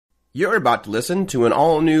You're about to listen to an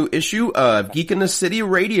all-new issue of Geek in the City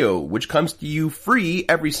Radio, which comes to you free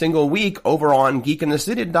every single week over on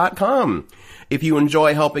geekinthecity.com. If you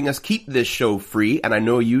enjoy helping us keep this show free, and I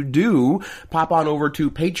know you do, pop on over to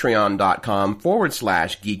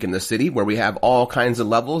patreon.com/Geek in the City, where we have all kinds of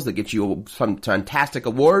levels that get you some fantastic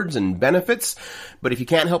awards and benefits. But if you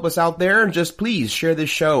can't help us out there, just please share this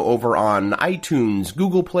show over on iTunes,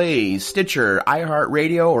 Google Play, Stitcher,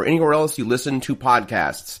 iHeartRadio, or anywhere else you listen to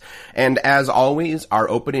podcasts. And as always, our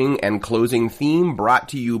opening and closing theme brought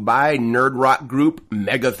to you by nerd rock group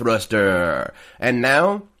Mega Thruster. And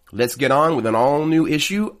now, let's get on with an all-new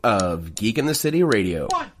issue of Geek in the City Radio.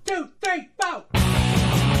 1, 2, 3, 4!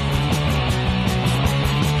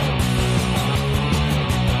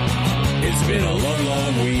 It's been a long,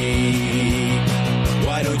 long week.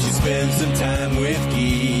 Why don't you spend some time with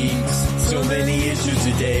geeks? So many issues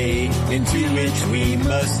a day into which we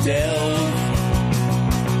must delve.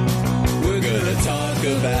 We're gonna talk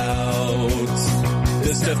about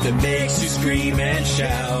the stuff that makes you scream and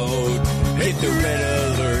shout. Hit the red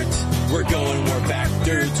alert, we're going War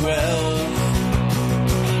Factor 12.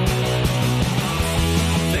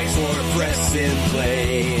 Thanks for pressing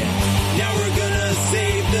play. Now we're gonna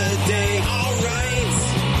save the day, alright.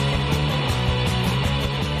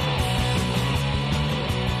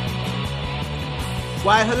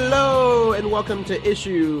 Why, hello, and welcome to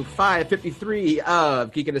issue 553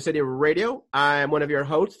 of Geek in the City Radio. I'm one of your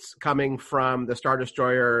hosts, coming from the Star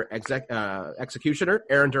Destroyer Executioner,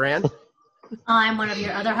 Aaron Duran. I'm one of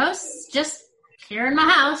your other hosts, just here in my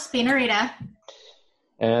house, Pina Rita.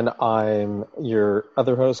 And I'm your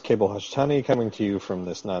other host, Cable Hashtani, coming to you from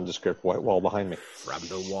this nondescript white wall behind me. From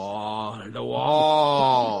the wall.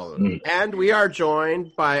 And we are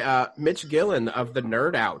joined by Mitch Gillen of the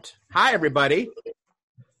Nerd Out. Hi, everybody.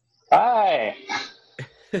 Hi.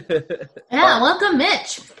 Yeah, welcome,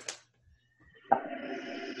 Mitch.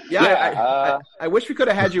 I wish we could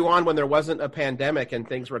have had you on when there wasn't a pandemic and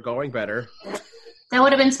things were going better. That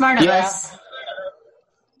would have been smart of us.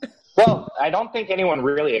 Well, I don't think anyone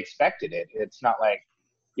really expected it. It's not like,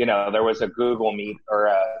 there was a Google Meet or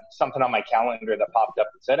something on my calendar that popped up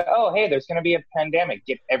and said, oh, hey, there's going to be a pandemic.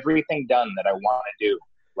 Get everything done that I want to do,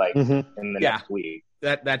 in the next week.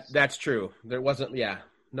 That's true. There wasn't,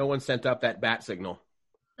 no one sent up that bat signal.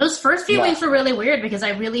 Those first few weeks were really weird because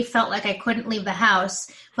I really felt like I couldn't leave the house,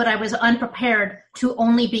 but I was unprepared to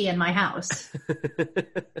only be in my house.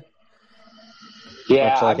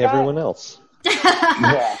 Much like everyone else.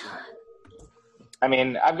 Yeah. I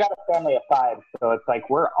mean, I've got a family of 5, so it's like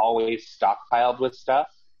we're always stockpiled with stuff,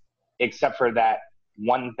 except for that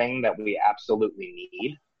one thing that we absolutely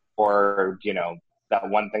need, or, that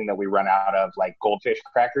one thing that we run out of, like goldfish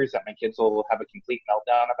crackers that my kids will have a complete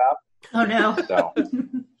meltdown about. Oh, no. So,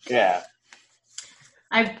 yeah.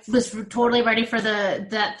 I was totally ready for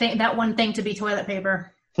that one thing to be toilet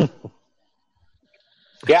paper.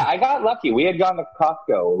 Yeah, I got lucky. We had gone to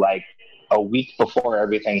Costco like a week before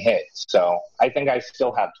everything hit. So I think I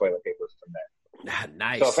still have toilet paper from there.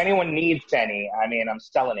 Nice. So if anyone needs any, I'm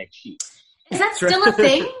selling it cheap. Is that still a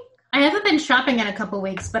thing? I haven't been shopping in a couple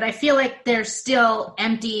weeks, but I feel like there's still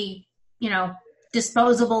empty,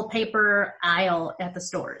 disposable paper aisle at the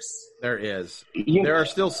stores. There is. There are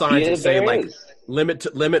still signs that say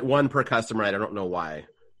limit one per customer. I don't know why.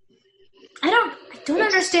 I don't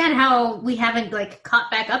understand how we haven't caught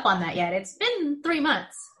back up on that yet. It's been 3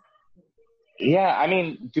 months. Yeah,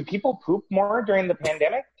 do people poop more during the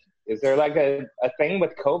pandemic? Is there a thing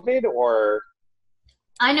with COVID or?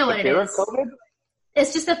 I know what it is. COVID?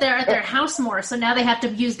 It's just that they're at their house more, so now they have to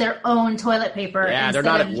use their own toilet paper instead they're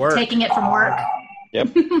not at work. Taking it from work.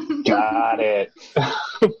 Yep. Got it.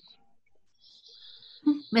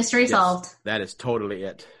 Mystery solved. That is totally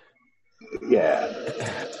it. Yeah.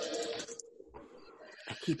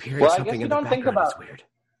 I keep hearing something in the background. It's weird.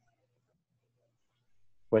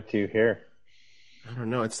 What do you hear? I don't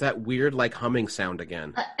know. It's that weird, humming sound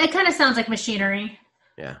again. It kind of sounds like machinery.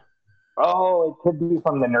 Yeah. Oh, it could be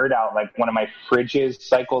from the Nerd Out, one of my fridges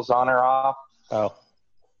cycles on or off. Oh.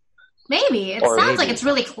 Maybe. It sounds like it's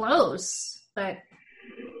really close, but...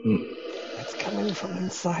 It's coming from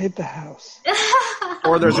inside the house.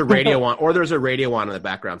 Or there's a radio on in the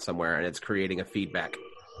background somewhere, and it's creating a feedback.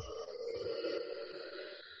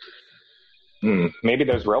 Maybe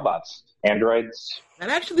there's robots. Androids.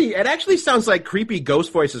 It actually sounds like creepy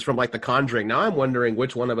ghost voices from The Conjuring. Now I'm wondering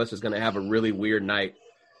which one of us is going to have a really weird night.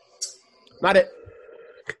 Not it.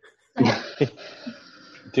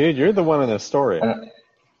 Dude, you're the one in the story. I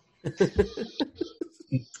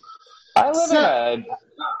live in a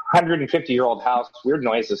 150-year-old house. Weird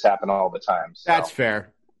noises happen all the time. So. That's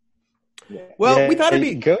fair. Well, we thought it'd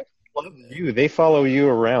be good. love you. They follow you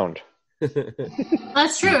around.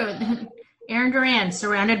 That's true. Aaron Duran,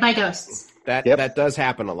 surrounded by ghosts. That does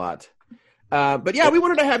happen a lot. But yeah, we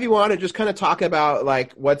wanted to have you on and just kind of talk about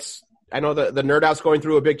like I know the Nerd Out's going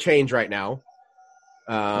through a big change right now.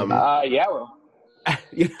 Yeah. Well,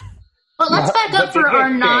 Well, let's back up for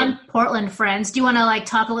our non-Portland friends. Do you want to like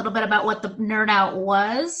talk a little bit about what the Nerd Out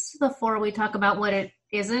was before we talk about what it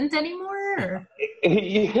isn't anymore? Or?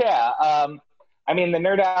 Yeah. I mean, the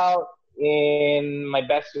Nerd Out, in my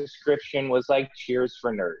best description, was like Cheers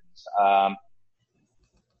for Nerds.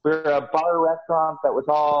 We're a bar restaurant that was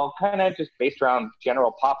all kind of just based around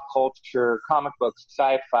general pop culture, comic books,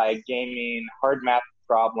 sci-fi, gaming, hard math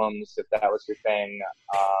problems, if that was your thing.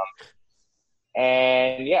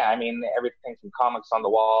 And yeah, I mean, everything from comics on the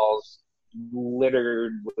walls,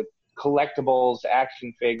 littered with collectibles,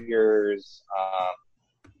 action figures,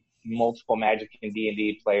 multiple Magic and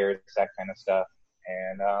D&D players, that kind of stuff.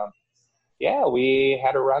 And yeah, we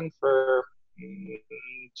had a run for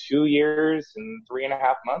 2 years and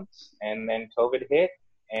 3.5 months, and then COVID hit,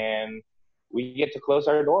 and we get to close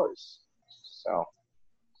our doors. So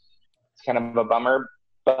it's kind of a bummer,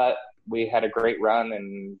 but we had a great run,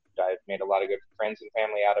 and I've made a lot of good friends and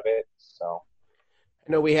family out of it. So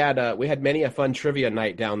I know we had many a fun trivia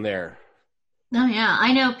night down there. Oh yeah,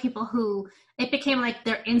 I know people who it became like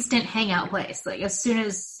their instant hangout place. Like as soon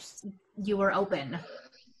as you were open.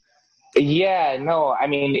 Yeah, no, I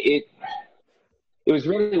mean it was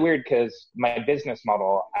really weird because my business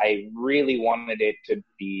model, I really wanted it to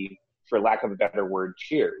be, for lack of a better word,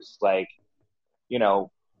 cheers. Like, you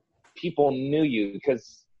know, people knew you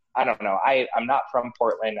because, I don't know, I'm not from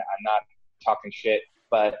Portland. I'm not talking shit,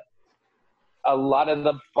 but a lot of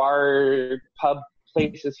the bar, pub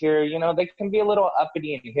places here, you know, they can be a little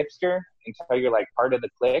uppity and hipster until you're like part of the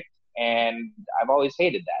clique. And I've always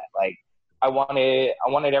hated that. Like, I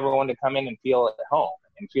wanted everyone to come in and feel at home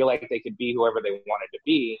and feel like they could be whoever they wanted to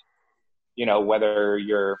be, you know, whether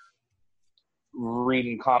you're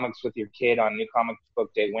reading comics with your kid on New Comic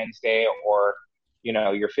Book Day Wednesday, or, you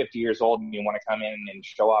know, you're 50 years old and you want to come in and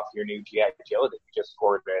show off your new G.I. Joe that you just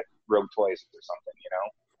scored at Rogue Toys or something, you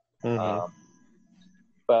know? Mm-hmm.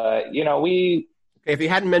 But, you know, if you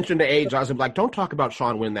hadn't mentioned the age, I was like, don't talk about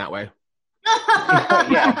Sean Wynn that way.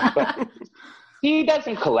 Yeah, but he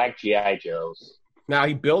doesn't collect G.I. Joes. Now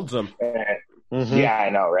he builds them. Mm-hmm. Yeah, I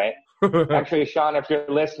know, right? Actually, Sean, if you're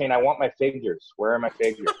listening, I want my figures. Where are my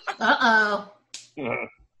figures? Uh-oh.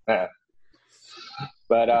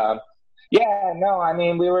 But, yeah, no, I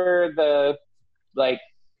mean, we were the, like,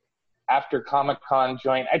 after Comic-Con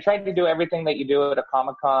joint. I tried to do everything that you do at a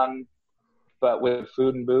Comic-Con, but with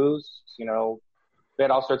food and booze. You know, we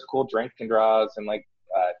had all sorts of cool drink and draws and, like,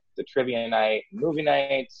 the trivia night, movie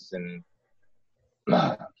nights, and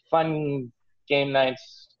fun game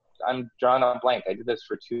nights. I'm drawing on blank. I did this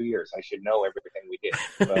for 2 years. I should know everything we did.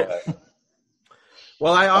 But,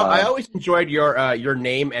 well, I always enjoyed your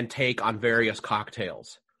name and take on various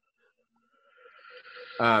cocktails.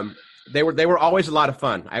 They were always a lot of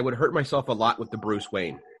fun. I would hurt myself a lot with the Bruce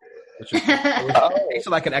Wayne, which is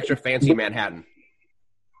tasted like an extra fancy Manhattan.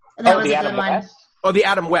 That was the a Adam good one. West? Oh, the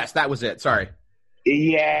Adam West. That was it. Sorry.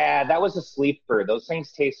 Yeah, that was a sleeper. Those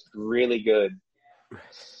things taste really good.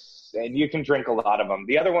 And you can drink a lot of them.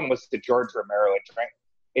 The other one was the George Romero.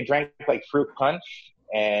 It drank like fruit punch.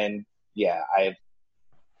 And yeah,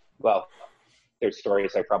 there's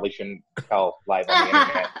stories I probably shouldn't tell live on the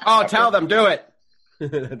internet. Oh, tell them. Do it.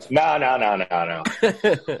 No.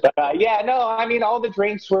 But yeah, no, I mean, all the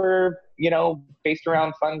drinks were, you know, based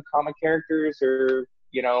around fun comic characters or,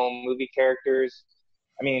 you know, movie characters.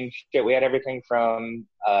 I mean, shit, we had everything from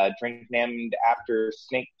drink named after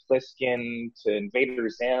Snake Plissken to Invader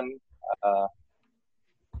Zim.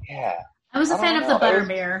 Yeah. I was a fan of the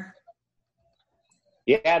butterbeer.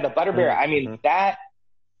 Yeah, the butterbeer. I mean, that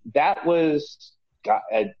was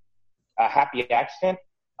a happy accident.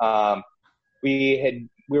 We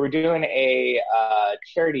were doing a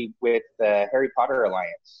charity with the Harry Potter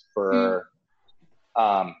Alliance for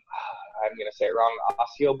I'm gonna say it wrong,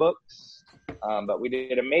 Osseo Books. But we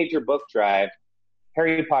did a major book drive,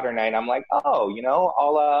 Harry Potter night. I'm like, oh, you know,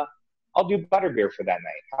 I'll do butterbeer for that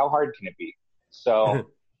night. How hard can it be?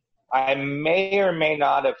 So I may or may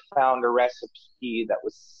not have found a recipe that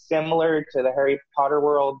was similar to the Harry Potter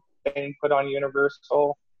World thing put on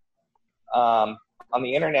Universal on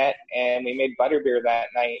the internet, and we made butterbeer that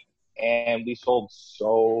night, and we sold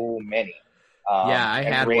so many. Yeah, I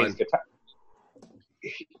had one.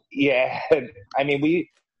 Yeah, I mean,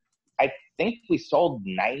 I think we sold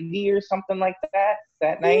 90 or something like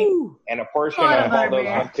that night, and a portion of all those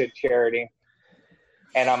went to charity.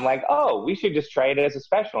 And I'm like, oh, we should just try it as a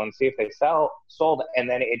special and see if they sold. And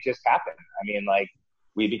then it just happened. I mean, like,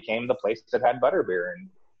 we became the place that had butterbeer, and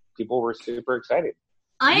people were super excited.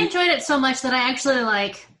 I enjoyed it so much that I actually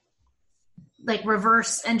like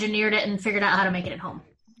reverse engineered it and figured out how to make it at home.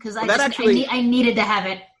 Because I needed to have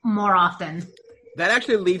it more often. That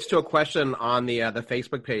actually leads to a question on the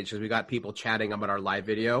Facebook page, because we got people chatting about our live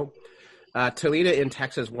video. Talita in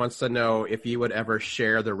Texas wants to know if you would ever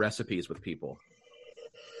share the recipes with people.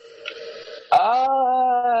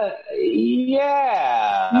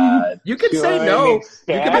 Yeah. You could say no.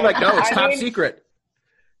 You could be like, no, it's top secret.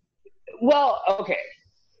 Well, okay.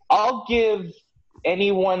 I'll give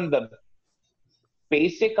anyone the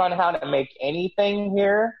basic on how to make anything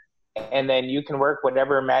here, and then you can work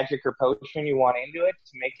whatever magic or potion you want into it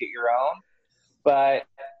to make it your own. But,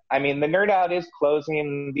 I mean, the Nerd Out is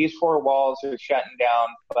closing. These 4 walls are shutting down,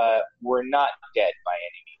 but we're not dead by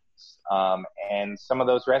any means. And some of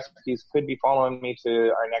those recipes could be following me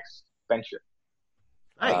to our next venture.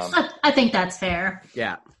 Nice. I think that's fair.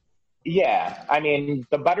 Yeah. Yeah. I mean,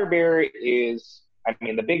 the butterbeer is,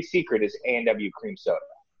 the big secret is A&W cream soda.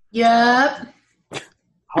 Yep.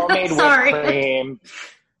 Homemade whipped cream.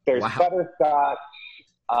 There's butterscotch,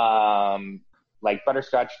 like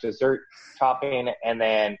butterscotch dessert topping, and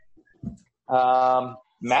then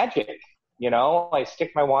magic. You know, I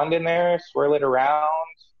stick my wand in there, swirl it around.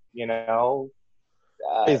 You know,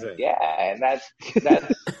 yeah, and that's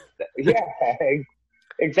yeah,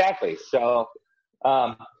 exactly. So,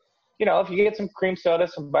 you know, if you get some cream soda,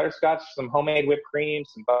 some butterscotch, some homemade whipped cream,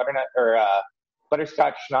 some butternut or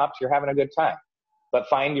butterscotch schnapps, you're having a good time. But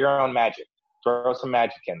find your own magic. Throw some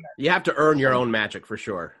magic in there. You have to earn your own magic for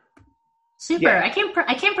sure. Super. Yeah. I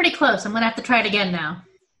came pretty close. I'm gonna have to try it again now.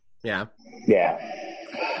 Yeah.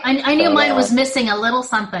 I knew mine was missing a little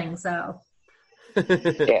something, so.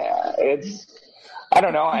 Yeah, I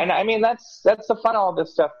don't know. And I mean, that's the fun of all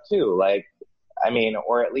this stuff too. Like, I mean,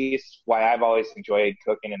 or at least why I've always enjoyed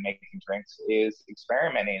cooking and making drinks is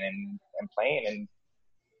experimenting and playing and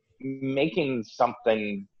making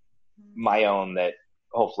something my own that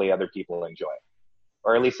hopefully other people enjoy,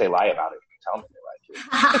 or at least they lie about it and tell me they like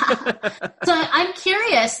it. So I'm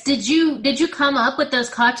curious, did you come up with those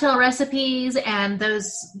cocktail recipes and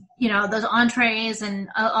those entrees and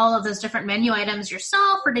all of those different menu items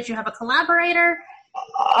yourself, or did you have a collaborator?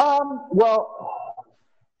 Well,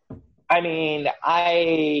 I mean,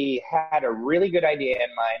 I had a really good idea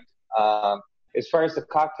in mind. As far as the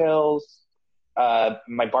cocktails,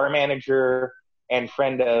 my bar manager and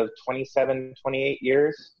friend of 27, 28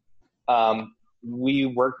 years, we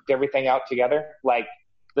worked everything out together. Like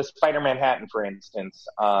the Spider Manhattan, for instance.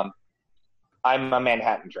 I'm a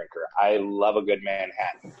Manhattan drinker. I love a good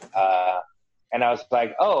Manhattan. And I was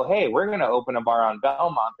like, oh, hey, we're going to open a bar on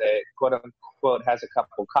Belmont that, quote unquote, has a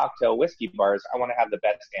couple cocktail whiskey bars. I want to have the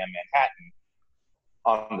best damn Manhattan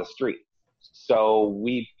on the street. So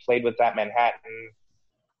we played with that Manhattan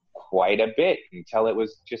quite a bit until it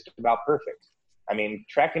was just about perfect. I mean,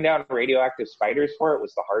 tracking down radioactive spiders for it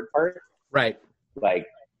was the hard part. Right. Like,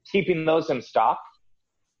 keeping those in stock.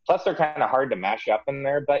 Plus, they're kind of hard to mash up in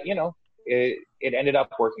there. But, you know, it ended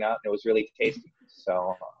up working out, and it was really tasty.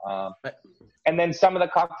 So, and then some of the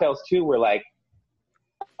cocktails, too, were like,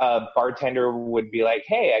 a bartender would be like,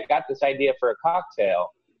 hey, I got this idea for a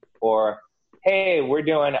cocktail. Or, hey, we're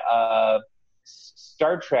doing a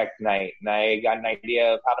Star Trek night, and I got an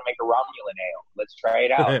idea of how to make a Romulan ale. Let's try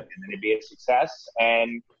it out. And then it'd be a success,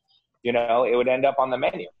 and, you know, it would end up on the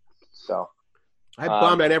menu. So I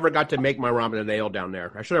bummed I never got to make my Romulan ale down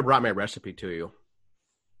there. I should have brought my recipe to you.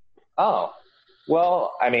 Oh,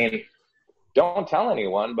 well, I mean, don't tell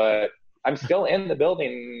anyone, but I'm still in the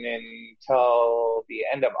building until the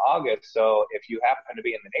end of August. So if you happen to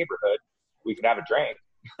be in the neighborhood, we could have a drink.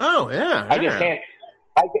 Oh, yeah. I just can't.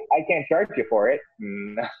 I can't charge you for it.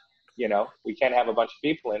 And, you know, we can't have a bunch of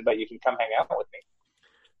people in, but you can come hang out with me.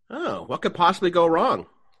 Oh, what could possibly go wrong?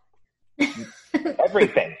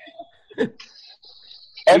 Everything.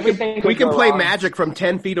 Everything. We can play wrong. Magic from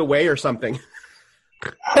 10 feet away or something.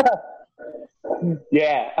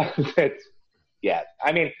 Yeah. Yeah.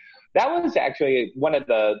 I mean, that was actually one of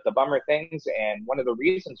the bummer things, and one of the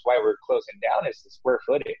reasons why we're closing down is the square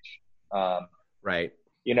footage. Right.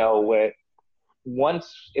 You know,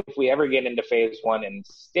 once, if we ever get into phase one and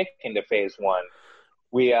stick into phase one,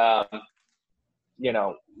 we, you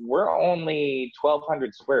know, we're only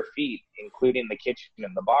 1,200 square feet, including the kitchen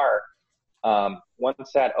and the bar.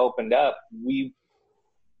 Once that opened up, we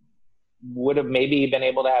would have maybe been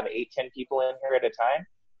able to have 8-10 people in here at a time.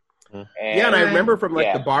 And I remember from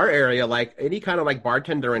the bar area, like any kind of like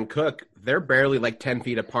bartender and cook, they're barely like 10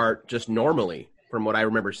 feet apart just normally. from what I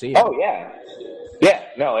remember seeing. Oh yeah. Yeah,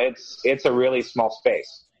 no, it's a really small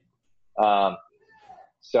space.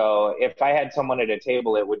 So if I had someone at a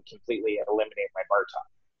table, it would completely eliminate my bar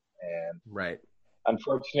time. And Right.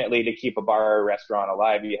 unfortunately, to keep a bar or restaurant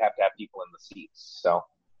alive, you have to have people in the seats. So,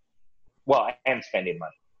 well, and spending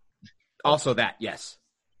money. Also that, yes.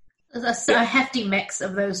 A hefty mix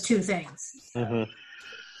of those two things. Mm-hmm.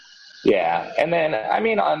 Yeah, and then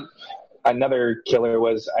on another killer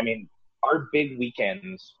was our big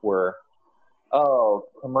weekends were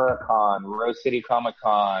KamuraCon, Rose City Comic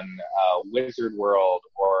Con, Wizard World,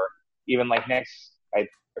 or even like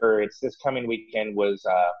it's this coming weekend was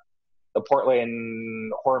the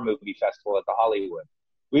Portland Horror Movie Festival at the Hollywood.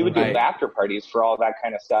 We would do after parties for all that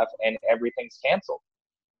kind of stuff, and everything's canceled.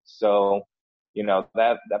 So,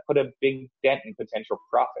 that put a big dent in potential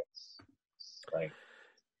profits.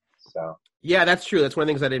 Yeah, that's true. That's one of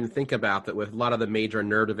the things I didn't think about, that with a lot of the major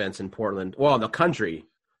nerd events in Portland, well, in the country,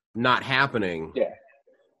 not happening. Yeah.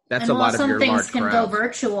 That's and a lot of your large some things can crowds. go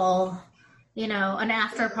virtual. An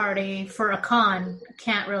after party for a con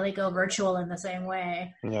can't really go virtual in the same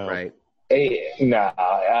way. No. Right. No.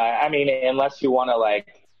 Unless you want to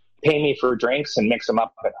pay me for drinks and mix them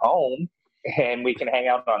up at home, and we can hang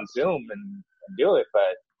out on Zoom and do it.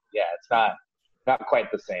 But yeah, it's not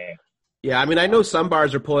quite the same. Yeah, I know some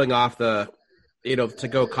bars are pulling off the,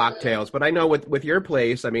 to-go cocktails, but I know with your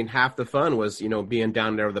place, half the fun was, being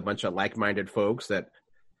down there with a bunch of like-minded folks that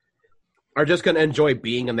are just going to enjoy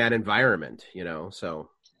being in that environment,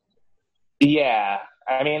 so. Yeah,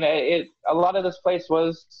 a lot of this place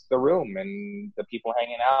was the room and the people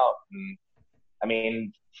hanging out.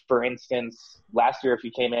 And for instance, last year, if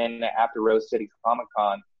you came in after Rose City Comic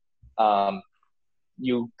Con,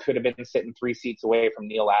 you could have been sitting 3 seats away from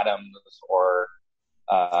Neil Adams or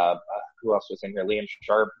who else was in here? Liam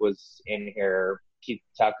Sharp was in here, Keith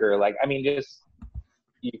Tucker. Just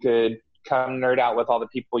you could come nerd out with all the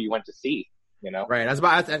people you went to see. Right. I was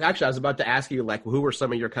about to ask you, who were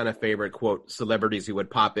some of your kind of favorite, quote, celebrities who would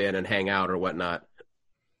pop in and hang out or whatnot?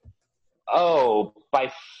 Oh,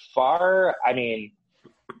 by far,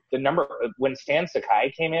 when Stan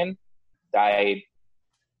Sakai came in,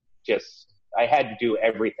 I had to do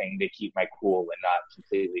everything to keep my cool and not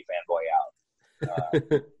completely fanboy out.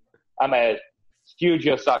 I'm a huge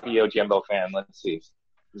Yosaki Yojimbo fan. Let's see.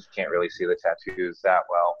 You can't really see the tattoos that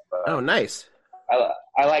well. But oh, nice.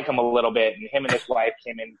 I like him a little bit. And him and his wife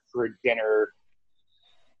came in for dinner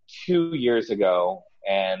 2 years ago,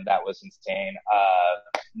 and that was insane.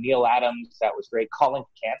 Neil Adams, that was great. Colin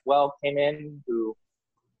Cantwell came in, who,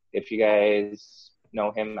 if you guys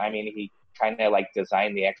know him, he kind of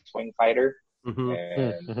designed the X-Wing fighter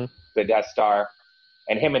and the Death Star.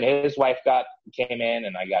 And him and his wife came in,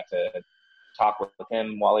 and I got to talk with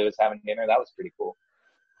him while he was having dinner. That was pretty cool.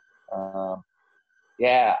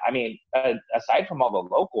 Aside from all the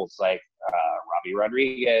locals like Robbie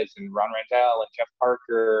Rodriguez and Ron Randall and Jeff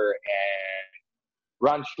Parker and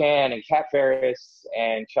Ron Chan and Kat Ferris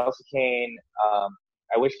and Chelsea Kane,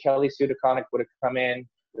 I wish Kelly Sue DeConnick would have come in.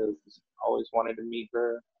 I always wanted to meet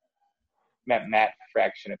her. Met Matt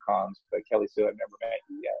Fraction of Cons, but Kelly Sue, I've never met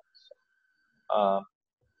you yet. So,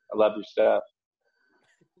 I love your stuff.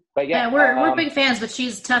 But yeah, we're big fans, but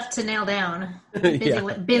she's tough to nail down.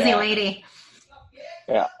 Busy lady.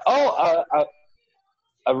 Yeah. Oh,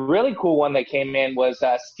 a really cool one that came in was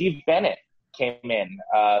Steve Bennett came in,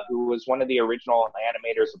 who was one of the original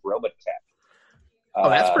animators of Robotech. Oh,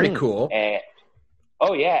 that's pretty cool. And,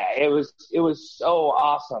 it was so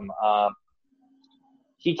awesome.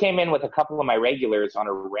 He came in with a couple of my regulars on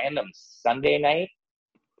a random Sunday night,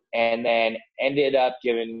 and then ended up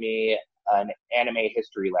giving me an anime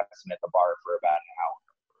history lesson at the bar for about an hour.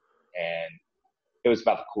 And it was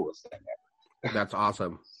about the coolest thing ever. That's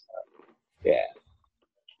awesome. Yeah.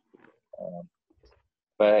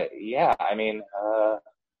 But yeah,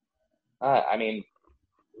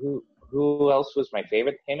 who else was my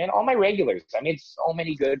favorite that came in? All my regulars. I made so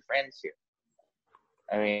many good friends here.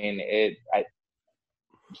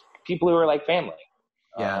 People who are like family.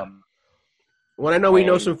 Yeah. Well, I know we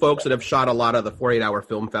know some folks that have shot a lot of the 48-hour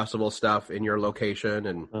film festival stuff in your location,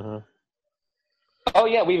 and. Oh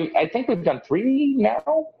yeah, I think we've done 3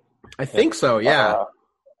 now. I think so. Yeah.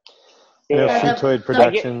 Feetoid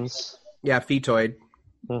Productions. Yeah, Feetoid.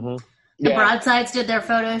 The Broadsides did their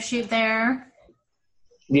photo shoot there.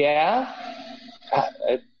 Yeah.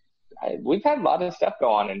 We've had a lot of stuff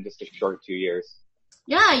go on in just a short 2 years.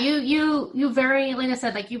 Yeah, you very, like I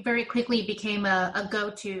said, you very quickly became a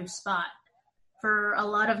go-to spot for a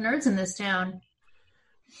lot of nerds in this town.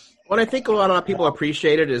 What I think a lot of people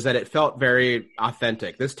appreciated is that it felt very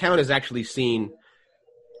authentic. This town has actually seen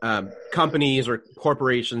companies or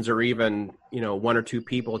corporations or even, one or two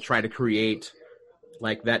people try to create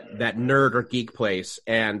like that nerd or geek place.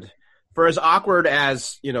 And for as awkward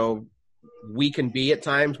as, we can be at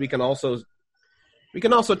times, we can also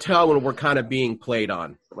tell when we're kind of being played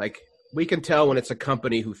on. Like, we can tell when it's a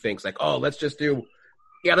company who thinks like, oh, let's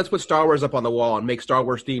put Star Wars up on the wall and make Star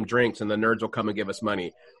Wars themed drinks and the nerds will come and give us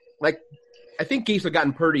money. Like, I think geeks have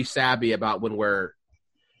gotten pretty savvy about when we're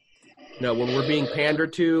being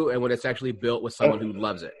pandered to and when it's actually built with someone who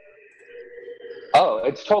loves it. Oh,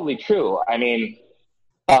 it's totally true. I mean,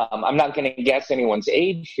 I'm not going to guess anyone's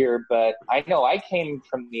age here, but I know I came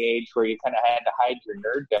from the age where you kind of had to hide your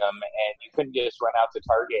nerddom and you couldn't just run out to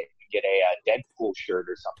Target and get a Deadpool shirt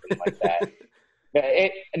or something like that.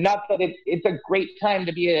 It's a great time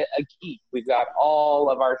to be a geek. We've got all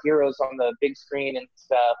of our heroes on the big screen and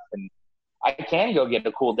stuff, and I can go get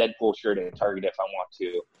a cool Deadpool shirt at Target if I want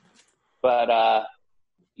to. But,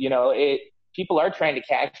 people are trying to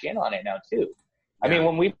cash in on it now, too. I mean,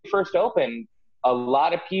 when we first opened, a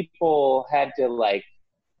lot of people had to,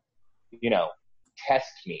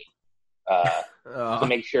 test me to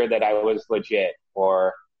make sure that I was legit.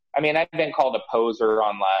 Or, I mean, I've been called a poser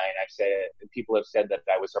online. People have said that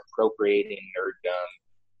I was appropriating nerddom.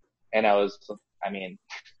 And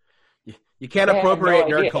you can't appropriate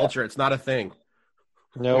nerd culture. It's not a thing.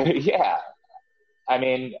 No. Yeah. I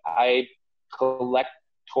mean, I collect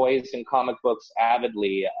toys and comic books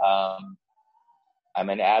avidly. I'm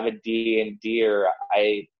an avid D&Der.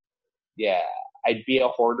 I'd be a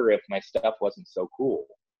hoarder if my stuff wasn't so cool,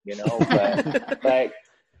 but like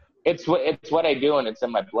it's what I do and it's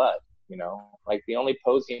in my blood, like the only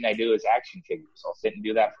posing I do is action figures. I'll sit and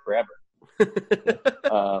do that forever.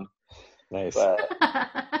 Nice. But,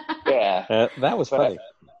 yeah. That was funny.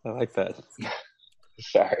 I like that.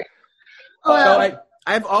 Sorry. So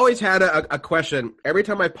I've always had a question. Every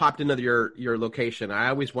time I popped into your location, I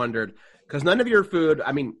always wondered, because none of your food,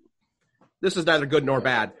 I mean, this is neither good nor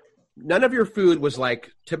bad. None of your food was like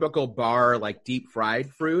typical bar, like deep fried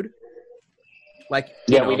food. Like,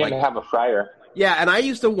 we didn't have a fryer. Yeah, and I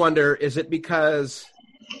used to wonder, is it because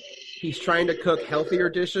he's trying to cook healthier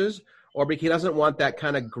dishes, or because he doesn't want that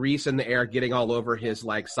kind of grease in the air getting all over his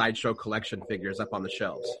like Sideshow collection figures up on the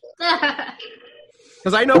shelves?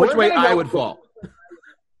 Because I know which way I would fall.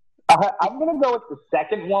 I'm going to go with the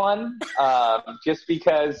second one, just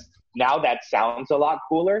because now that sounds a lot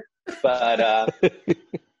cooler. But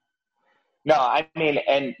no, I mean,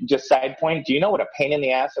 and just side point, do you know what a pain in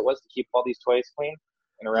the ass it was to keep all these toys clean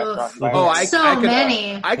in a restaurant?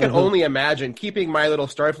 I could only imagine keeping my little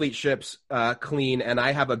Starfleet ships clean, and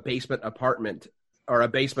I have a basement apartment or a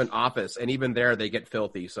basement office, and even there they get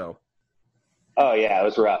filthy. So. Oh yeah, it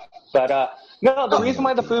was rough. But no, the reason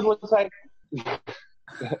why the food was like the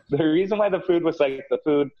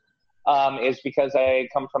food is because I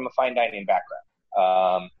come from a fine dining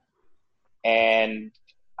background, and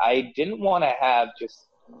I didn't want to have just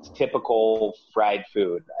typical fried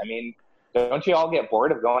food. I mean, don't you all get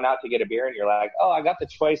bored of going out to get a beer and you're like, oh, I got the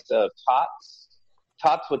choice of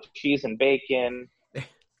tots with cheese and bacon,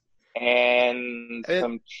 and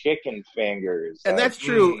some chicken fingers. And that's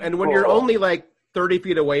true. And when you're only like 30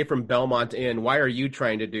 feet away from Belmont Inn, why are you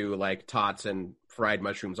trying to do like tots and fried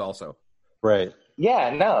mushrooms also? Right. Yeah,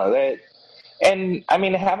 no. And I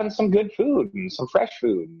mean, having some good food and some fresh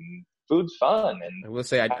food. And food's fun. And I will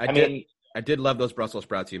say, I did love those Brussels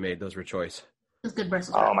sprouts you made. Those were choice. It was good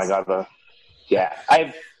Brussels sprouts. Oh my God. Yeah.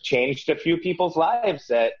 I've changed a few people's lives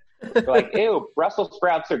that are like, ew, Brussels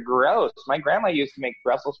sprouts are gross. My grandma used to make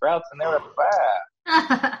Brussels sprouts and they were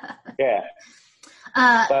bad. Yeah.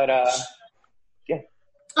 Yeah.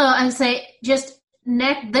 Oh, I would say just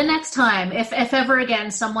the next time, if ever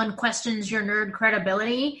again someone questions your nerd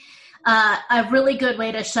credibility, a really good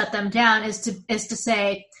way to shut them down is to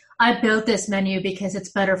say, I built this menu because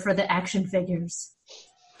it's better for the action figures.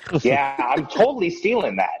 Yeah, I'm totally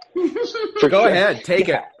stealing that. Go ahead, take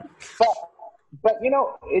it. But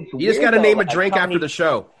it's you just got to name a drink after the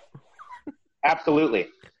show. Absolutely.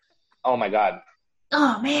 Oh my God.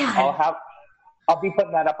 Oh man. I'll be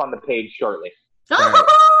putting that up on the page shortly.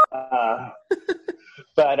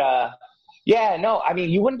 Yeah, no, I mean,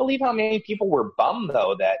 you wouldn't believe how many people were bummed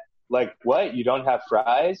though that like, what? You don't have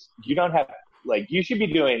fries? You don't have you should be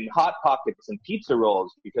doing Hot Pockets and pizza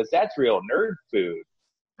rolls because that's real nerd food.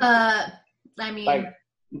 I mean,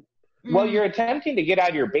 well, you're attempting to get out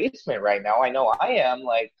of your basement right now. I know I am.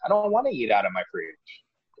 Like, I don't want to eat out of my fridge.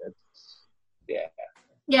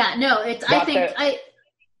 Yeah, no,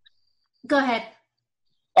 go ahead.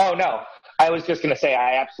 Oh, no. I was just going to say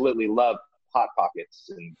I absolutely love Hot Pockets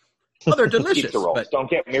and Oh, they're delicious. Pizza rolls. But, Don't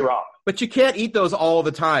get me wrong. but you can't eat those all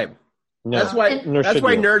the time. No. That's why And- that's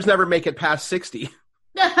why nerds never make it past 60.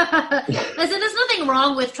 Listen, there's nothing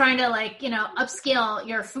wrong with trying to upscale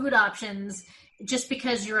your food options just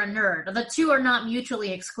because you're a nerd. The two are not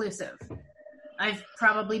mutually exclusive. I've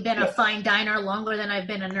probably been a fine diner longer than I've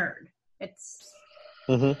been a nerd. It's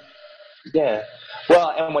Mm-hmm. Yeah.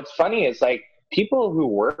 Well, and what's funny is like people who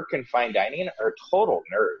work in fine dining are total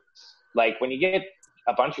nerds. Like when you get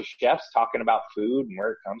a bunch of chefs talking about food and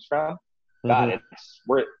where it comes from, God,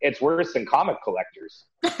 it's worse than comic collectors.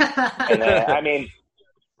 And I mean,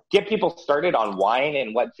 get people started on wine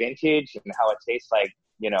and what vintage and how it tastes like,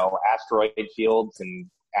 asteroid fields and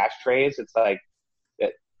ashtrays. It's like,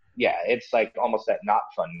 it's like almost that not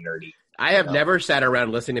fun nerdy. I have never sat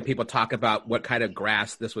around listening to people talk about what kind of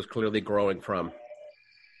grass this was clearly growing from.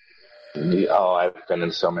 Oh, I've been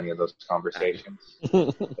in so many of those conversations.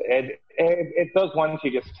 It's those ones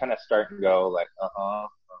you just kind of start and go like,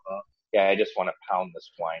 yeah, I just want to pound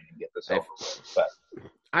this wine and get this over with. But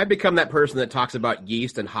I've become that person that talks about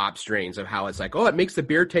yeast and hop strains of how it's like, oh, it makes the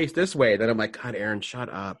beer taste this way. Then I'm like, God, Aaron, shut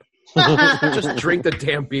up. Just drink the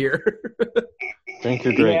damn beer. Drink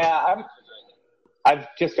your drink. Yeah, I've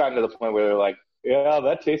just gotten to the point where they're like, yeah,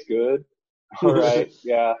 that tastes good. All right,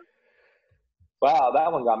 yeah. Wow,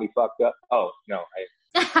 that one got me fucked up. Oh, no.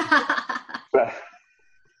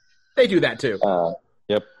 They do that too.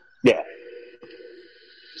 Yep. Yeah.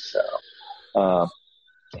 So,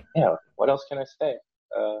 what else can I say?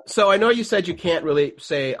 So I know you said you can't really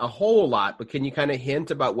say a whole lot, but can you kind of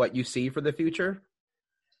hint about what you see for the future?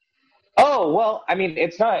 Oh, well, I mean,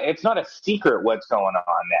 it's not a secret what's going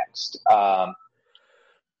on next.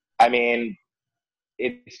 I mean,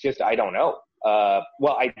 it's just, I don't know.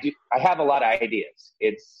 Well, I have a lot of ideas.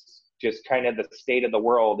 It's just kind of the state of the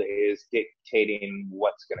world is dictating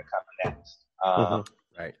what's going to come next.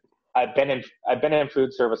 Right. I've been in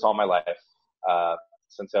food service all my life,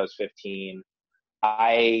 since I was 15.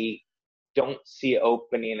 I don't see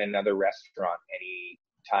opening another restaurant any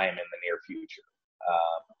time in the near future.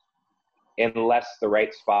 Unless the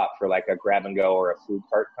right spot for like a grab and go or a food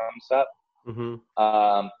cart comes up. Mm-hmm.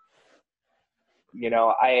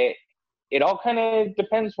 It all kind of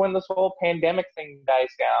depends when this whole pandemic thing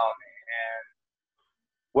dies down and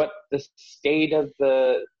what the state of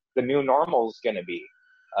the new normal is going to be.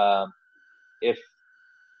 If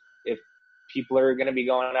people are going to be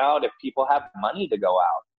going out, if people have money to go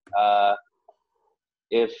out,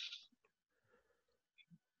 if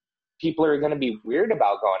people are going to be weird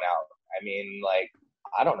about going out. I mean, like,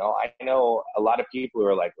 I don't know. I know a lot of people who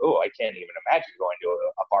are like, oh, I can't even imagine going to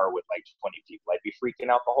a bar with like 20 people. I'd be freaking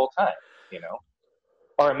out the whole time,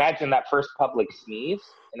 Or imagine that first public sneeze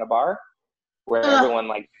in a bar where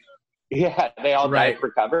everyone they all died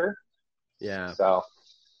for cover. Yeah. So,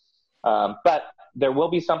 but there will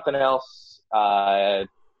be something else.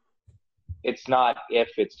 It's not if,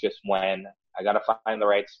 it's just when. I got to find the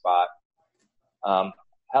right spot.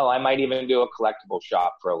 Hell, I might even do a collectible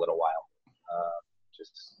shop for a little while,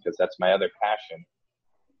 just because that's my other passion.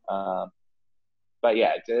 But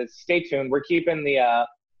yeah, stay tuned. We're keeping the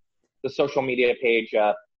social media page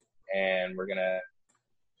up, and we're gonna,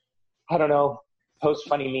 I don't know, post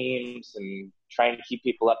funny memes and try and keep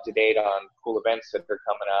people up to date on cool events that are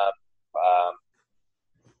coming up.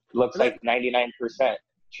 Looks like 99%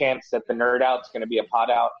 chance that the Nerd Out's going to be a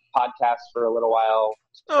podcast for a little while.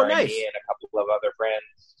 Oh, nice. Me and a couple of other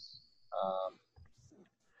friends.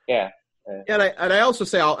 Yeah. And I also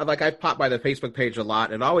say, I've popped by the Facebook page a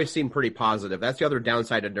lot, and it always seemed pretty positive. That's the other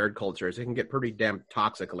downside of nerd culture is it can get pretty damn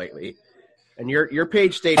toxic lately. And your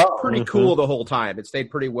page stayed pretty cool the whole time. It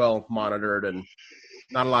stayed pretty well monitored, and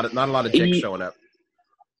not a lot of dicks showing up.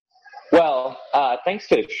 Well, thanks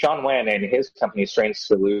to Sean Wen and his company, Strange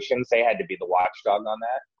Solutions, they had to be the watchdog on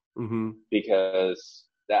that, because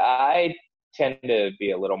I tend to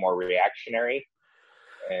be a little more reactionary,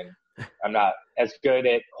 and I'm not as good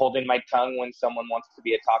at holding my tongue when someone wants to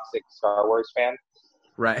be a toxic Star Wars fan.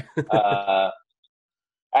 Right.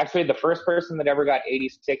 Actually, the first person that ever got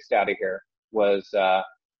 86'd out of here was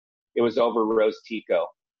it was over Rose Tico,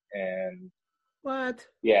 and what?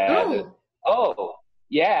 Yeah.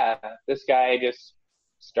 Yeah, this guy just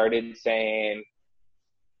started saying,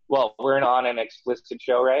 well, we're on an explicit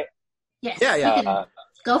show, right? Yes. Yeah.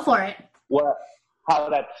 Go for it. How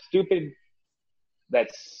that stupid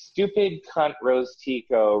cunt Rose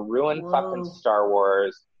Tico ruined fucking Star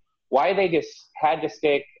Wars. Why they just had to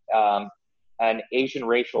stick an Asian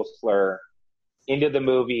racial slur into the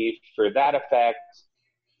movie for that effect.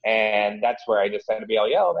 And that's where I just had to be all,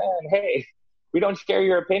 yo, man, hey, we don't share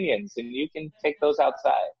your opinions, and you can take those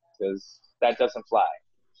outside because that doesn't fly.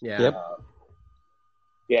 Yeah. Yep.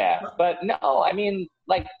 Yeah, but no, I mean,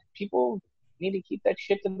 like, people need to keep that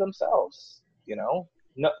shit to themselves, you know?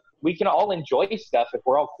 No, we can all enjoy stuff if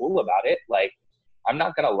we're all cool about it. Like, I'm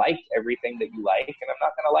not gonna like everything that you like, and I'm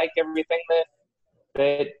not gonna like everything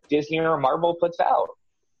that Disney or Marvel puts out,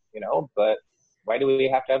 you know? But why do we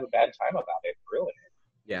have to have a bad time about it? Ruin it.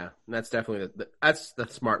 Yeah, and that's definitely that's the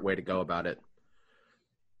smart way to go about it.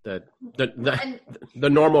 The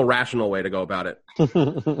normal, rational way to go about it.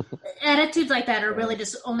 Attitudes like that are really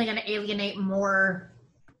just only going to alienate more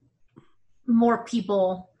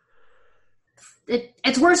people.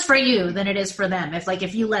 It's worse for you than it is for them.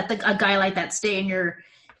 If you let a guy like that stay in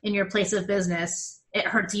your place of business, it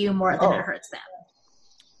hurts you more than it hurts them.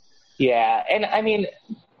 Yeah, and I mean,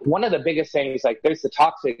 one of the biggest things, like, there's the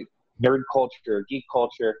toxic nerd culture, geek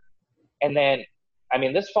culture, and then, I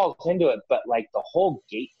mean, this falls into it, but, like, the whole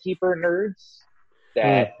gatekeeper nerds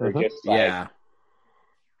that are just like,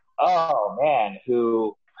 oh man,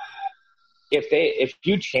 who, if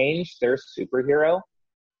you change their superhero,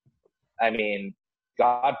 I mean,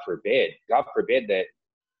 God forbid that,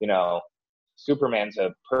 you know, Superman's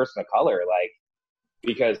a person of color, like,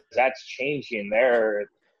 because that's changing their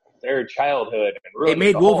childhood and ruining it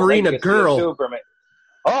made the whole Wolverine a legacy of girl. Superman.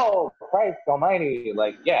 Oh, Christ Almighty!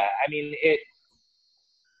 Like, yeah, I mean,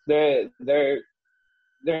 there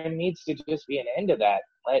needs to just be an end to that.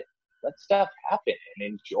 Let stuff happen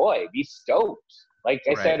and enjoy. Be stoked. Like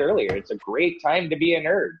I said earlier, it's a great time to be a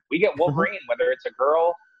nerd. We get Wolverine, whether it's a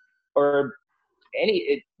girl or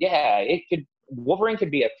Wolverine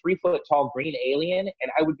could be a 3-foot tall green alien,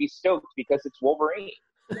 and I would be stoked because it's Wolverine.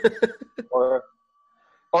 or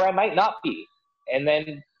I might not be, and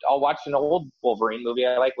then I'll watch an old Wolverine movie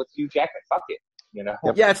I like with Hugh Jackman. Fuck it, you know.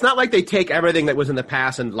 Yeah, it's not like they take everything that was in the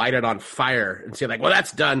past and light it on fire and say, like, well,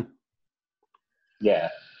 that's done. Yeah.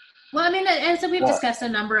 Well, I mean, as we've discussed a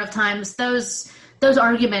number of times, those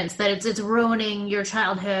arguments that it's ruining your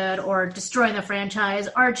childhood or destroying the franchise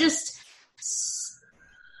are just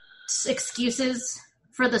excuses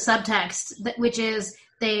for the subtext, which is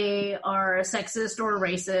they are sexist or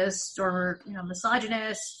racist or, you know,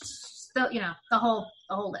 misogynist. The whole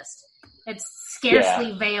list. It's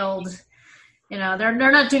scarcely veiled. You know, they're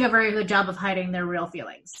not doing a very good job of hiding their real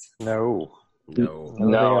feelings. No,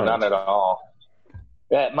 not at all.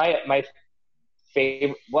 My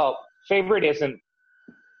favorite isn't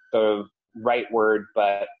the right word,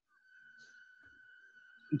 but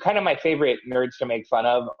kind of my favorite nerds to make fun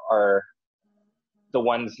of are the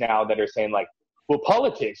ones now that are saying, like, well,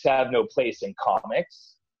 politics have no place in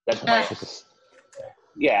comics. That's my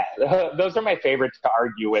yeah, those are my favorites to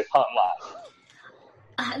argue with online.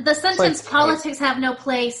 The sentence "politics have no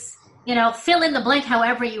place," you know, fill in the blank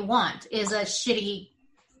however you want, is a shitty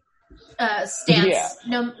stance.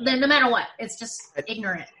 Yeah. No matter what, it's just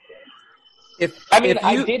ignorant. Go ahead.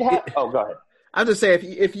 I was gonna say,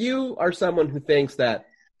 if you are someone who thinks that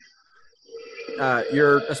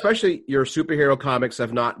especially your superhero comics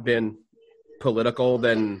have not been political,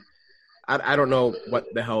 then I don't know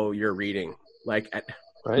what the hell you're reading. Like,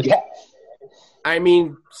 right? Yeah. I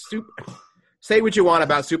mean, say what you want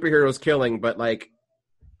about superheroes killing, but, like,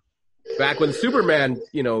 back when Superman,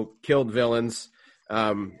 you know, killed villains,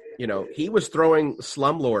 you know, he was throwing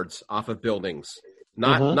slumlords off of buildings,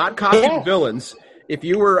 not costume villains. If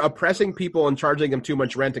you were oppressing people and charging them too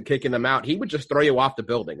much rent and kicking them out, he would just throw you off the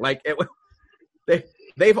building. Like,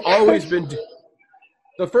 they've always been.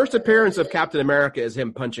 The first appearance of Captain America is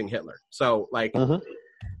him punching Hitler. So, like,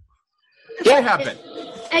 it happened.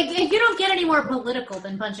 You don't get any more political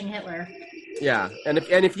than punching Hitler. Yeah, and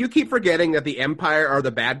if you keep forgetting that the Empire are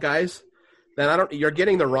the bad guys, then you're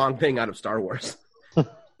getting the wrong thing out of Star Wars.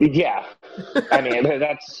 Yeah, I mean,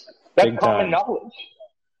 that's common knowledge.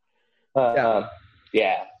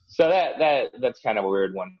 Yeah. So that's kind of a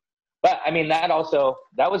weird one. But I mean, that was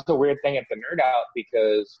the weird thing at the Nerd Out,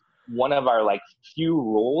 because one of our, like, few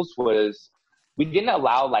rules was we didn't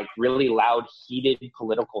allow, like, really loud, heated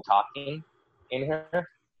political talking in here.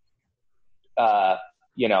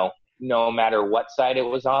 You know, no matter what side it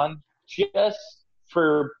was on, just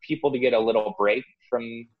for people to get a little break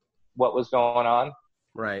from what was going on.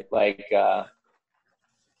 Right. Like, you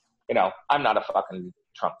know, I'm not a fucking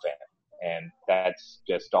Trump fan, and that's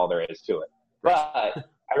just all there is to it. But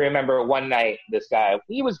I remember one night, this guy,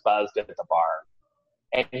 he was buzzed at the bar,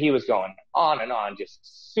 and he was going on and on, just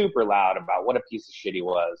super loud about what a piece of shit he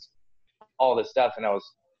was, all this stuff. And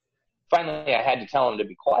finally I had to tell him to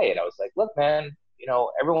be quiet. I was like, look, man, you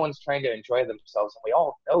know, everyone's trying to enjoy themselves, and we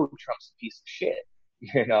all know Trump's a piece of shit,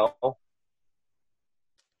 you know?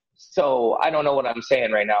 So I don't know what I'm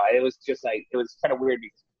saying right now. It was just like, it was kind of weird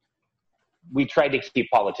because we tried to keep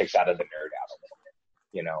politics out of the Nerd Out a little bit,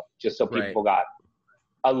 you know, just so people got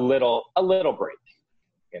a little break,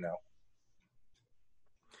 you know.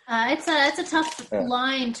 It's a tough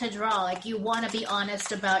line to draw. Like, you want to be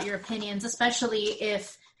honest about your opinions, especially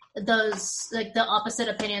if those, like, the opposite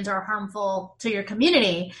opinions are harmful to your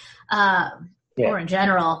community, or in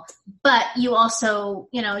general. But you also,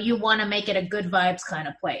 you know, you want to make it a good vibes kind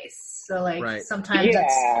of place. So, like, sometimes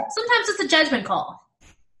it's a judgment call.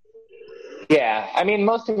 Yeah, I mean,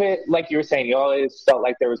 most of it, like you were saying, you always felt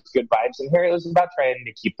like there was good vibes, and here it was about trying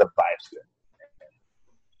to keep the vibes good.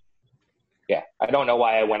 Yeah, I don't know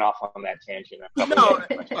why I went off on that tangent.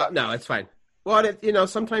 No, it's fine. Well, you know,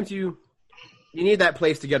 sometimes you need that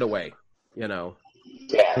place to get away, you know.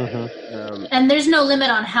 Yeah. Mm-hmm. And there's no limit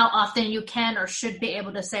on how often you can or should be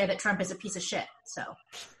able to say that Trump is a piece of shit. So.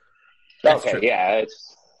 Okay, yeah,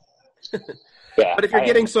 it's... Yeah, but if you're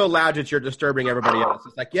getting so loud that you're disturbing everybody else,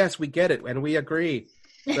 it's like, yes, we get it, and we agree.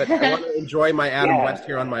 But I want to enjoy my Adam West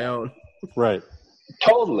here on my own. Right.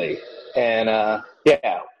 Totally. And,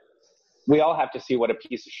 we all have to see what a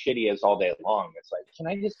piece of shit he is all day long. It's like, can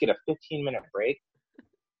I just get a 15-minute break?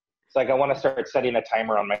 It's like I want to start setting a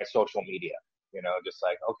timer on my social media. You know, just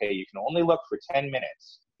like, okay, you can only look for 10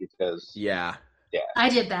 minutes because... Yeah. I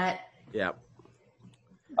did that. Yeah.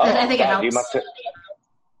 I think it helps. You must have...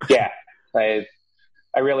 Yeah. I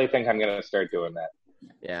really think I'm going to start doing that.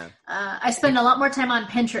 Yeah. I spend a lot more time on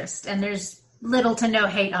Pinterest, and there's little to no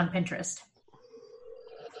hate on Pinterest.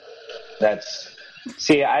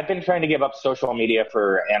 See, I've been trying to give up social media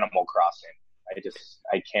for Animal Crossing.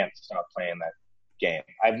 I can't stop playing that game.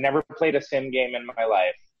 I've never played a sim game in my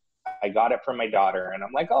life. I got it from my daughter, and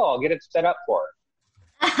I'm like, I'll get it set up for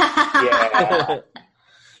her. Yeah.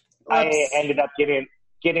 I ended up getting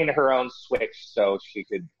her own Switch so she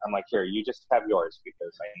could, I'm like, here, you just have yours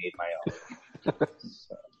because I need my own.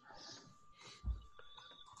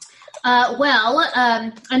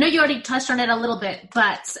 I know you already touched on it a little bit,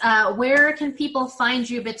 but where can people find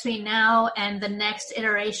you between now and the next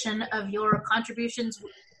iteration of your contributions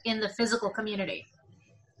in the physical community?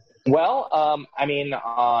 Well, I mean,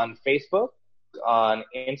 on Facebook, on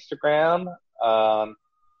Instagram,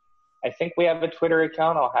 I think we have a Twitter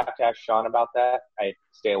account. I'll have to ask Sean about that. I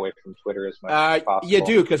stay away from Twitter as much as possible. You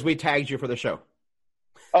do, because we tagged you for the show.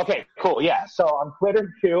 Okay, cool. Yeah, so on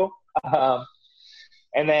Twitter, too.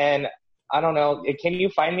 And then, I don't know, can you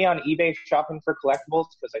find me on eBay shopping for collectibles?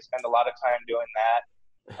 Because I spend a lot of time doing that.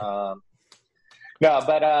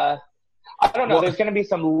 I don't know. There's going to be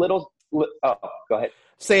some little... Oh, go ahead.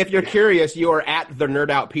 Say, if you're curious, you are at the Nerd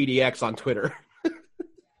Out PDX on Twitter.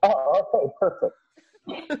 Oh, okay, perfect.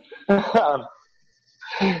 I'll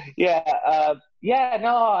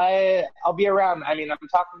be around. I mean, I'm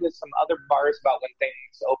talking to some other bars about when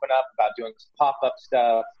things open up, about doing some pop-up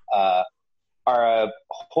stuff.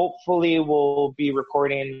 Hopefully we'll be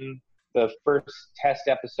recording the first test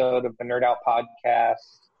episode of the Nerd Out podcast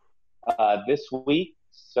this week.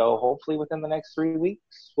 So hopefully within the next 3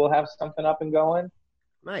 weeks, we'll have something up and going.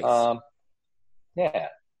 Nice. If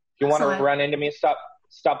you want to run into me,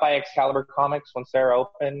 stop by Excalibur Comics once they're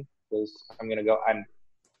open, because I'm going to go.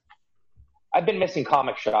 I've been missing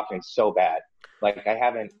comic shopping so bad. Like, I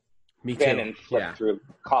haven't been and flipped through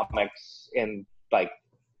comics in, like,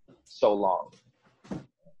 so long.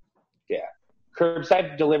 Yeah.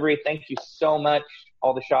 Curbside delivery, thank you so much,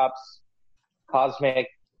 all the shops, Cosmic,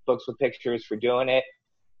 Books with Pictures, for doing it.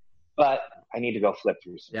 But I need to go flip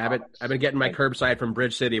through some comics. I've been getting my curbside from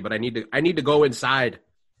Bridge City, but I need to go inside.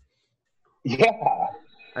 Yeah.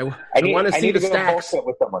 I want to see the stacks.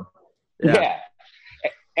 With someone. Yeah.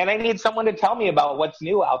 And I need someone to tell me about what's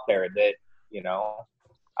new out there that, you know,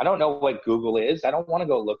 I don't know what Google is. I don't want to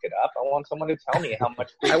go look it up. I want someone to tell me how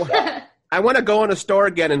much I want to go in a store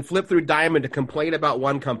again and flip through Diamond to complain about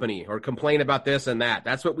one company or complain about this and that.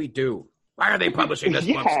 That's what we do. Why are they publishing this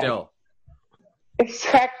book still?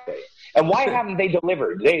 Exactly. And why haven't they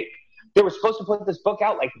delivered? They were supposed to put this book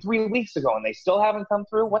out like 3 weeks ago, and they still haven't come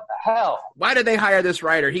through? What the hell? Why did they hire this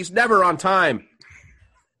writer? He's never on time.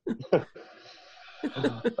 I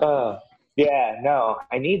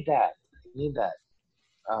need that.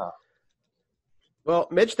 Well,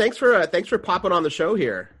 Mitch, thanks for popping on the show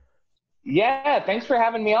here. Yeah, thanks for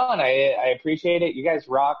having me on. I appreciate it. You guys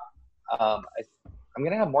rock. I'm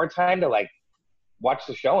gonna have more time to like watch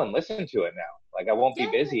the show and listen to it now. Like, I won't be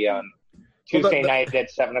busy on Tuesday night at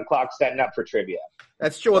 7:00 setting up for trivia.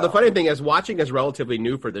 That's true. Well, the funny thing is, watching is relatively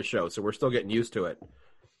new for this show, so we're still getting used to it.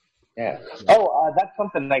 Yeah. That's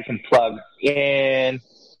something I can plug in.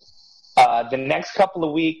 The next couple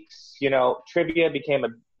of weeks, you know, trivia became a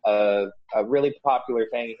a really popular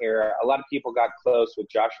thing here. A lot of people got close with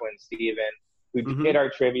Joshua and Steven, who did our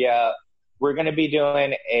trivia. We're going to be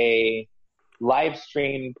doing a live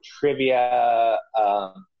stream trivia,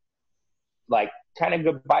 like kind of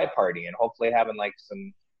goodbye party, and hopefully having like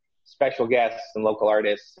some special guests and local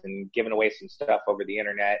artists and giving away some stuff over the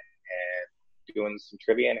internet and doing some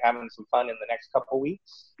trivia and having some fun in the next couple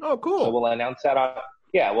weeks. Oh, cool. So we'll announce that on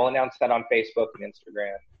Facebook and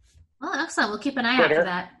Instagram. Well, excellent. We'll keep an eye Twitter. out for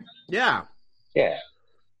that. Yeah. Yeah.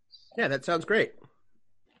 Yeah, that sounds great.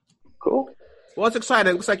 Cool. Well, it's exciting.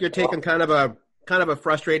 It looks like you're taking kind of a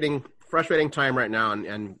frustrating time right now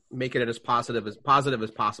and making it as positive as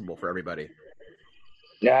possible for everybody.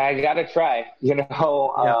 Yeah, I gotta try.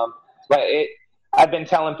 But I've been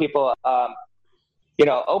telling people,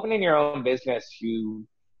 opening your own business, you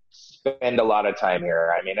spend a lot of time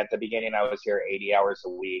here. I mean, at the beginning, I was here 80 hours a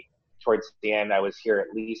week. Towards the end, I was here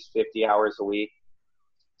at least 50 hours a week.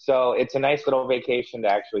 So it's a nice little vacation to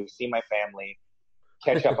actually see my family,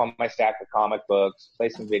 catch up on my stack of comic books, play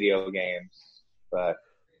some video games. But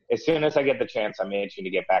as soon as I get the chance, I'm itching to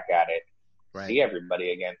get back at it. Right. See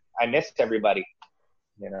everybody again. I missed everybody,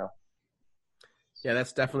 Yeah,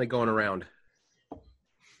 that's definitely going around. Yeah,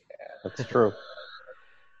 that's true.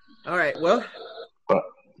 All right. Well,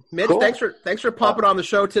 Mitch, cool. thanks for popping on the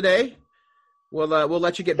show today. We'll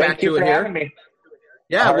let you get back to it here. Having me.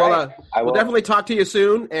 Yeah, All well, right. we'll definitely talk to you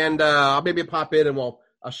soon, and I'll maybe pop in and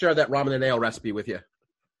I'll share that ramen and ale recipe with you.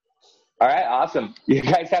 All right, awesome. You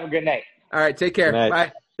guys have a good night. All right, take care.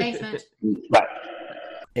 Bye. Thanks, Mitch. Bye.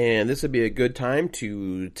 And this would be a good time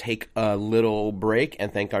to take a little break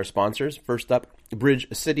and thank our sponsors. First up, Bridge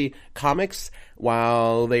City Comics.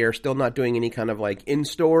 While they are still not doing any kind of like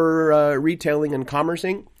in-store retailing and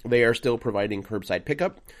commercing, they are still providing curbside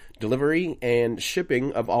pickup, delivery, and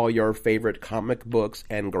shipping of all your favorite comic books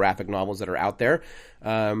and graphic novels that are out there.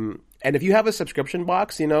 And if you have a subscription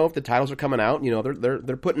box, if the titles are coming out,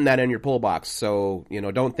 they're putting that in your pull box. So,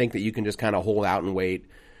 don't think that you can just kind of hold out and wait,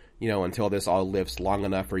 until this all lifts long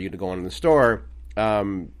enough for you to go into the store.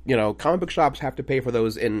 Comic book shops have to pay for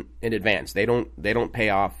those in advance. They don't pay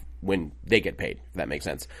off when they get paid, if that makes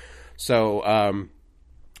sense. So,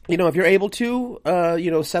 if you're able to,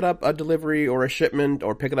 set up a delivery or a shipment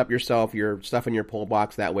or pick it up yourself, your stuff in your pull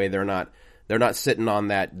box, that way they're not sitting on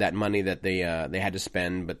that money that they had to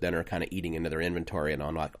spend, but then are kind of eating into their inventory and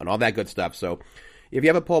all that good stuff. So if you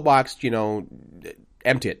have a pull box,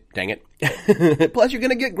 empty it, dang it. Plus you're going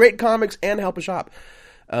to get great comics and help a shop.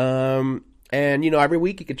 And every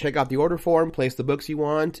week you can check out the order form, place the books you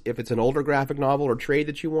want. If it's an older graphic novel or trade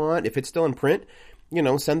that you want, if it's still in print,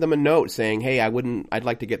 send them a note saying, hey, I'd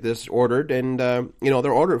like to get this ordered, and, they'll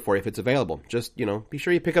order it for you if it's available. Just, be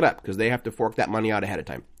sure you pick it up because they have to fork that money out ahead of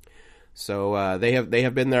time. So, they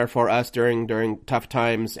have been there for us during tough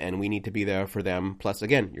times, and we need to be there for them. Plus,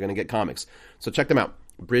 again, you're going to get comics. So check them out,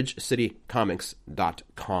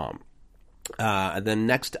 bridgecitycomics.com. And then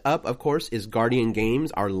next up, of course, is Guardian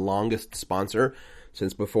Games, our longest sponsor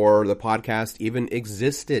since before the podcast even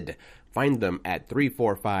existed. Find them at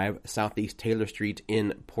 345 Southeast Taylor Street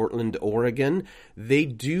in Portland, Oregon. They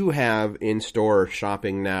do have in-store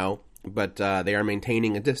shopping now, but they are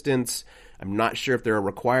maintaining a distance. I'm not sure if they're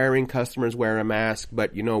requiring customers wear a mask,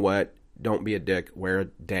 but you know what? Don't be a dick. Wear a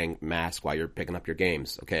dang mask while you're picking up your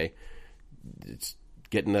games, okay? It's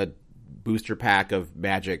getting a booster pack of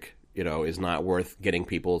Magic, is not worth getting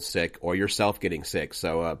people sick or yourself getting sick.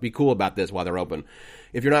 So be cool about this while they're open.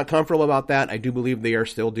 If you're not comfortable about that, I do believe they are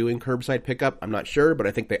still doing curbside pickup. I'm not sure, but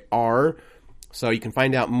I think they are. So you can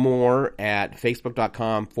find out more at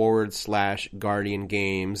facebook.com/Guardian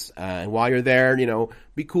Games. And while you're there,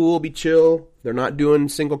 be cool, be chill. They're not doing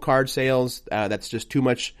single card sales. That's just too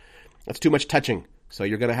much. That's too much touching. So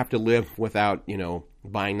you're going to have to live without,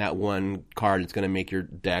 buying that one card that's going to make your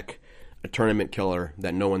deck a tournament killer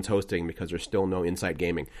that no one's hosting because there's still no Inside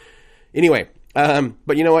Gaming. Anyway,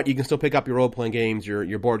 but you know what? You can still pick up your role-playing games,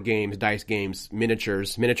 your board games, dice games,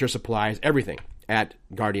 miniatures, miniature supplies, everything at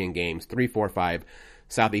Guardian Games, 345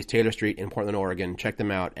 Southeast Taylor Street in Portland, Oregon. Check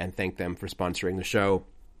them out and thank them for sponsoring the show.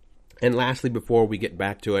 And lastly, before we get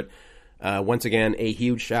back to it, once again, a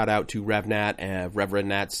huge shout-out to RevNat, Reverend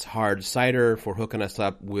Nat's Hard Cider, for hooking us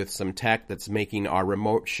up with some tech that's making our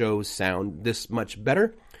remote shows sound this much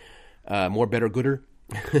better. More better, gooder.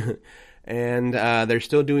 And they're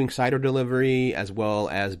still doing cider delivery as well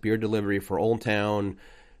as beer delivery for Old Town.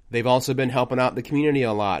 They've also been helping out the community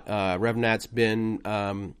a lot. RevNat's been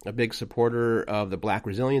a big supporter of the Black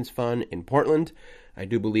Resilience Fund in Portland. I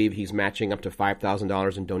do believe he's matching up to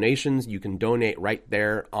 $5,000 in donations. You can donate right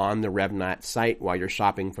there on the RevNat site while you're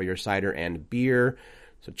shopping for your cider and beer.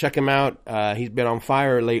 So check him out. He's been on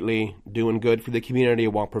fire lately, doing good for the community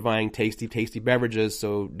while providing tasty, tasty beverages.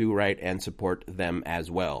 So do right and support them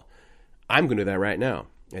as well. I'm going to do that right now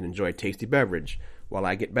and enjoy a tasty beverage while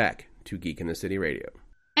I get back to Geek in the City Radio.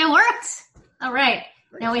 It worked. All right.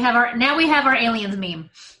 Now we have our aliens meme.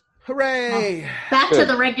 Hooray! Back to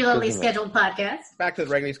the regularly scheduled podcast. Back to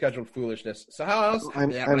the regularly scheduled foolishness. So how else?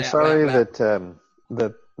 I'm sorry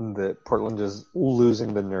that Portland is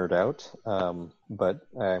losing the nerd out, but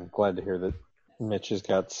I'm glad to hear that Mitch has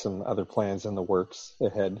got some other plans in the works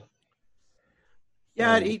ahead.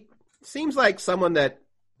 Yeah, he seems like someone that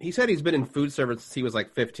he said he's been in food service since he was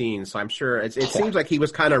like 15. So I'm sure it seems like he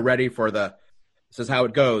was kind of ready for the "this is how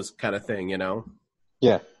it goes" kind of thing, you know?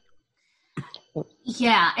 Yeah.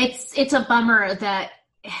 Yeah, it's a bummer that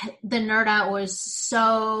the Nerd Out was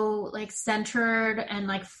so like centered and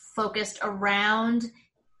like focused around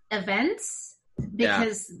events,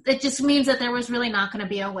 because it just means that there was really not going to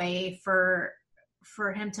be a way for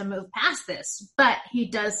him to move past this. But he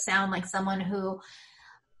does sound like someone who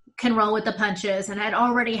can roll with the punches, and it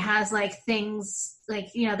already has like things like,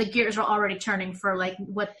 you know, the gears are already turning for like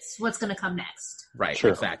what's going to come next. Right.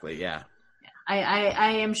 Sure. Exactly. Yeah.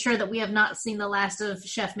 I am sure that we have not seen the last of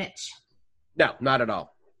Chef Mitch. No, not at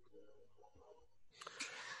all.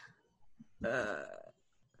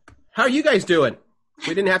 How are you guys doing?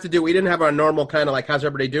 We didn't have our normal kind of like, how's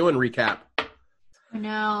everybody doing recap. I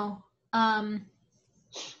know. A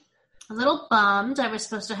little bummed. I was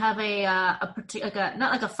supposed to have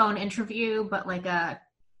not like a phone interview, but like a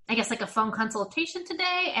phone consultation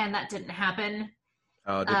today, and that didn't happen.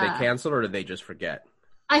 Oh, did they cancel or did they just forget?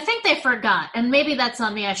 I think they forgot, and maybe that's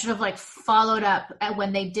on me. I should have like followed up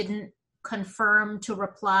when they didn't confirm to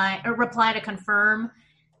reply to confirm,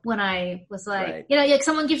 when I was like, right. You know, like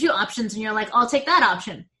someone gives you options and you're like, I'll take that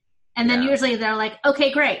option. And then usually they're like,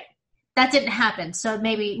 okay, great. That didn't happen. So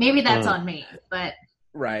maybe that's on me, but.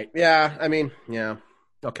 Right. Yeah. I mean, yeah.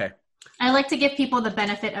 Okay. I like to give people the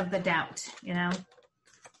benefit of the doubt, you know?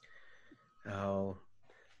 Oh,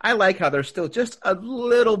 I like how there's still just a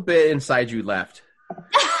little bit inside you left.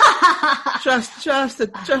 just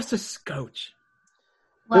a scotch.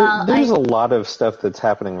 Well, there's a lot of stuff that's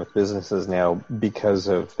happening with businesses now because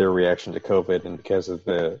of their reaction to COVID and because of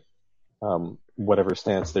the whatever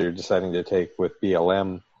stance they're deciding to take with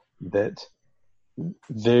BLM, that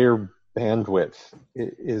their bandwidth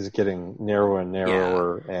is getting narrower and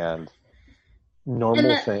narrower, and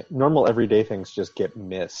normal everyday things just get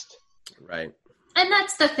missed. Right. And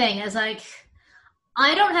that's the thing, is like,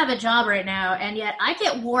 I don't have a job right now, and yet I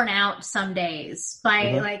get worn out some days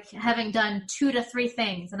by like having done 2 to 3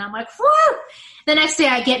 things, and I'm like, whew! The next day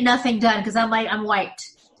I get nothing done because I'm wiped,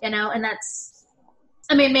 you know. And that's,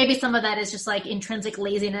 I mean, maybe some of that is just like intrinsic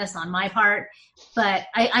laziness on my part, but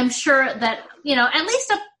I'm sure that, you know, at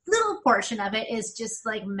least a little portion of it is just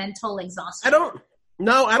like mental exhaustion.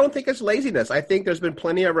 I don't think it's laziness. I think there's been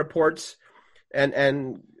plenty of reports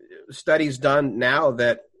and studies done now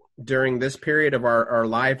that during this period of our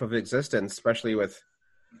life of existence, especially with,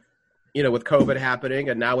 you know, with COVID happening,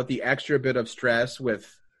 and now with the extra bit of stress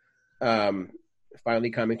with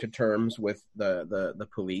finally coming to terms with the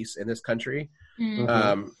police in this country,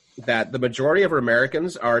 that the majority of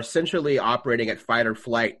Americans are essentially operating at fight or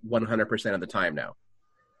flight 100% of the time now.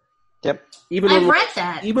 Yep. I've read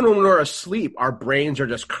that. Even when we're asleep, our brains are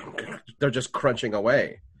just crunching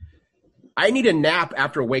away. I need a nap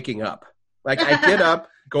after waking up. Like, I get up,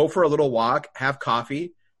 go for a little walk, have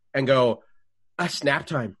coffee, and go, nap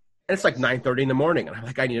time. And it's like 9:30 in the morning, and I'm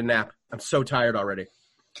like, I need a nap. I'm so tired already.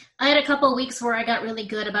 I had a couple of weeks where I got really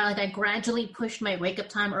good about, like, I gradually pushed my wake-up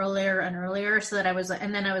time earlier and earlier, so that I was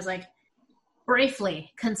like,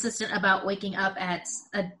 briefly consistent about waking up at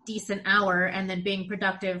a decent hour and then being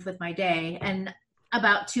productive with my day. And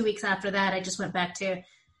about 2 weeks after that, I just went back to,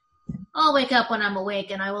 I'll wake up when I'm awake,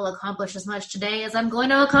 and I will accomplish as much today as I'm going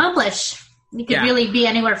to accomplish. You could really be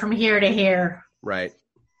anywhere from here to here. Right.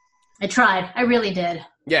 I tried. I really did.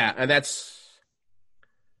 Yeah, and that's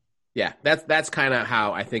kind of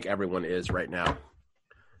how I think everyone is right now.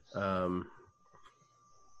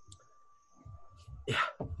 Yeah,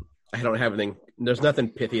 I don't have anything. There's nothing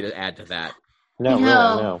pithy to add to that.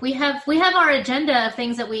 No. We have our agenda of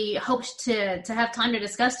things that we hoped to have time to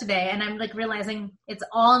discuss today, and I'm like realizing it's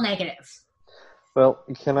all negative. Well,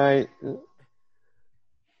 can I?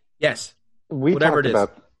 Yes. Whatever it is.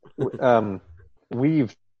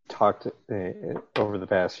 We've talked over the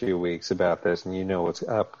past few weeks about this, and you know what's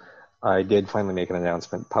up. I did finally make an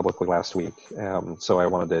announcement publicly last week, so I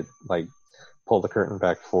wanted to pull the curtain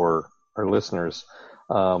back for our listeners.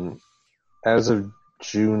 As of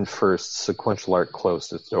June 1st, Sequential Art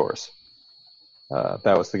closed its doors.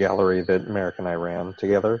 That was the gallery that Merrick and I ran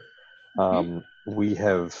together. We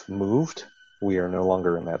have moved. We are no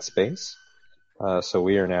longer in that space. So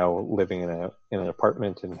we are now living in an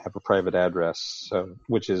apartment and have a private address,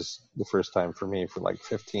 which is the first time for me for like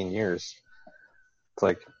 15 years. It's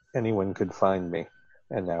like anyone could find me.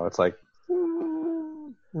 And now it's like,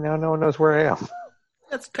 now no one knows where I am.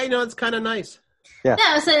 It's kind of nice. Yeah.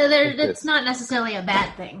 No, so it's not necessarily a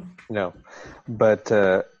bad thing. No. But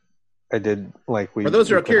I did, like, for those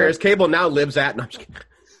who are curious, Cable now lives at... No, I'm just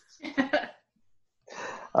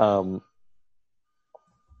kidding.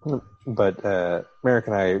 But Merrick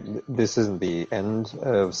and I, this isn't the end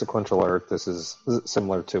of sequential art. This is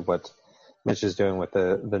similar to what Mitch is doing with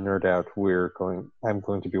the Nerd Out. I'm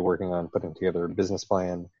going to be working on putting together a business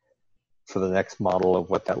plan for the next model of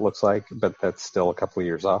what that looks like, but that's still a couple of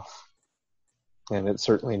years off. And it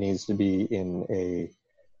certainly needs to be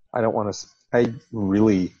I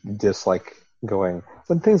really dislike going,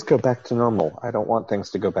 when things go back to normal. I don't want things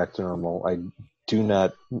to go back to normal.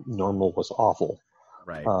 Normal was awful.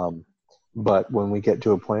 Right. But when we get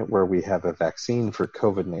to a point where we have a vaccine for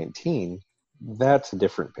COVID-19, that's a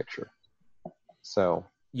different picture. So.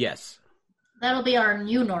 Yes. That'll be our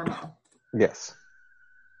new normal. Yes.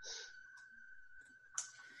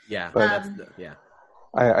 Yeah. Yeah.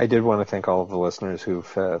 I did want to thank all of the listeners who've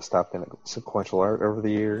stopped in at Sequential Art over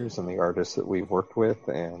the years, and the artists that we've worked with,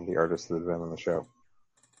 and the artists that have been on the show.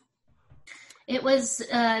 It was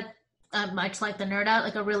much like the Nerd Out,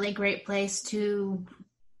 like a really great place to,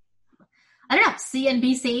 I don't know, see and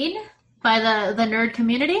be seen by the nerd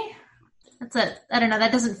community. I don't know,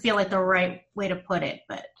 that doesn't feel like the right way to put it,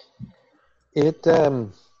 but it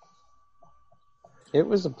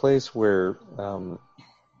was a place where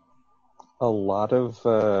a lot of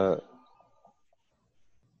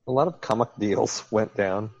comic deals went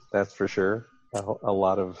down, that's for sure. A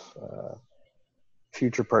lot of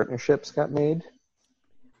future partnerships got made.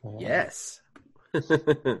 Yes.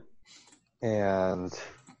 And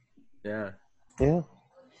yeah.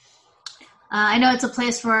 I know it's a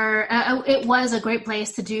place where it was a great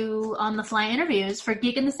place to do on-the-fly interviews for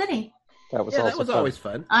Geek in the City. That was always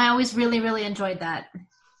fun. I always really, really enjoyed that.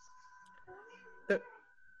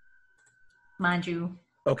 Mind you.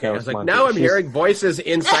 Okay, I was like, now I'm hearing voices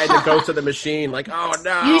inside the Ghost of the Machine. Like, oh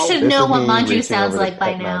no! You should know what Manju sounds like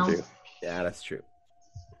by now. Manju. Yeah, that's true.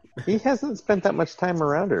 He hasn't spent that much time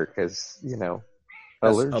around her because,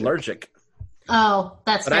 allergic. Oh,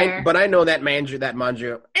 that's fair. But I know that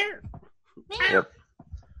Manju. Yep.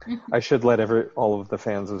 I should let all of the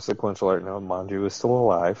fans of Sequential Art know Manju is still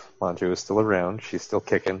alive. Manju is still around. She's still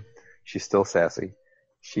kicking. She's still sassy.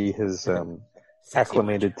 She has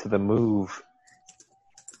acclimated to the move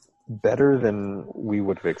better than we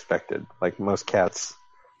would have expected. Like, most cats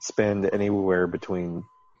spend anywhere between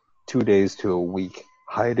 2 days to a week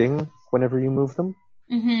hiding whenever you move them.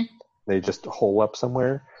 Mm-hmm. They just hole up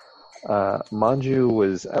somewhere. Manju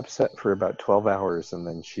was upset for about 12 hours, and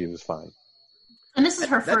then she was fine. And this is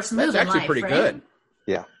her first move in life, That's actually pretty good.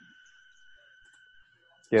 Yeah.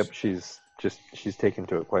 Yep, she's taken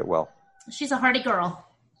to it quite well. She's a hardy girl.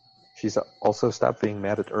 She's also stopped being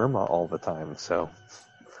mad at Irma all the time, so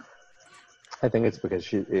I think it's because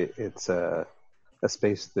it's a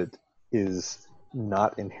space that is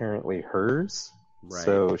not inherently hers, right.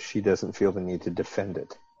 So she doesn't feel the need to defend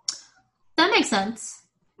it. That makes sense.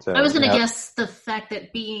 So, I was going to guess the fact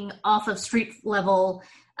that being off of street level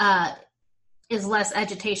is less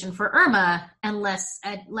agitation for Irma, and less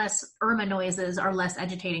Irma noises are less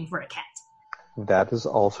agitating for a cat. That is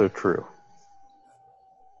also true.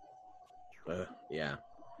 Yeah.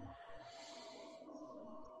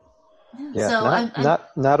 Yeah, so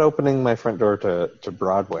not opening my front door to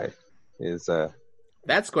Broadway is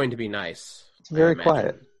that's going to be nice. It's very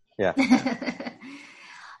quiet. Yeah.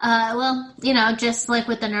 Well, just like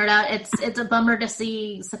with the Nerd Out, it's a bummer to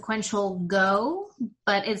see Sequential go,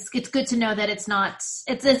 but it's good to know that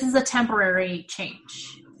this is a temporary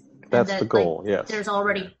change. That's the goal. Yes. There's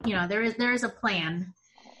already, there is a plan,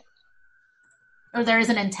 or there is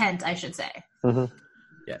an intent, I should say. Mm-hmm.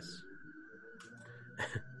 Yes.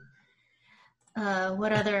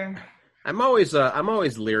 What other? I'm always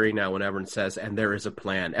leery now when everyone says, "and there is a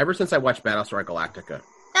plan." Ever since I watched Battlestar Galactica,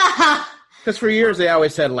 because for years they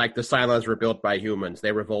always said like the Cylons were built by humans,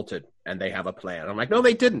 they revolted, and they have a plan. I'm like, no,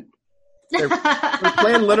 they didn't. Their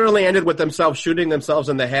plan literally ended with themselves shooting themselves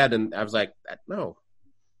in the head, and I was like, no.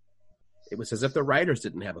 It was as if the writers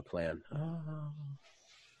didn't have a plan. Oh.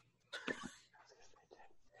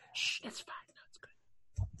 Shh, it's fine.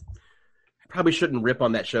 Probably shouldn't rip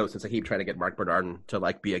on that show since I keep trying to get Mark Bernardin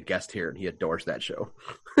to be a guest here, and he adores that show.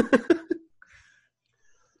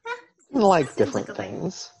 like Seems different like a thing.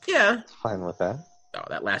 things. Yeah. It's fine with that. Oh,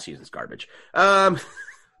 that last season's garbage. I've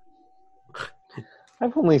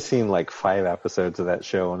only seen like 5 episodes of that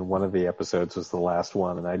show, and one of the episodes was the last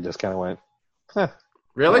one, and I just kind of went, huh,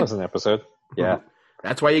 Really? that was an episode. Yeah.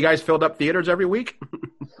 That's why you guys filled up theaters every week?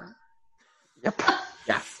 Yep.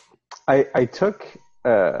 Yeah. I took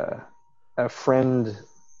a friend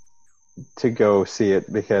to go see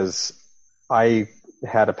it because I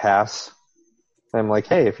had a pass. I'm like,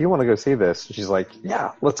 hey, if you want to go see this, she's like,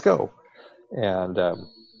 yeah, let's go. And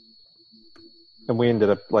we ended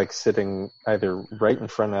up like sitting either right in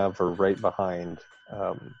front of or right behind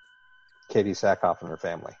Katie Sackhoff and her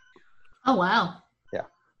family. Oh, wow.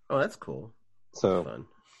 Oh, that's cool. So Fun.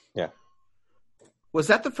 yeah, Was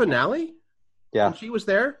that the finale? yeah, When she was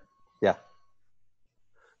there? yeah.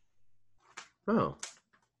 Oh.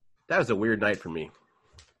 That was a weird night for me.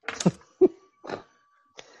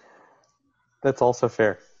 That's also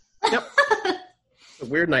fair. Yep. A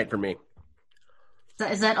weird night for me. So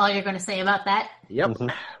is that all you're going to say about that? Yep.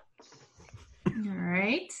 Mhm. All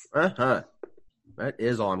right. Uh-huh. That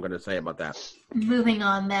is all I'm going to say about that. Moving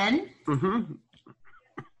on then. Mm-hmm.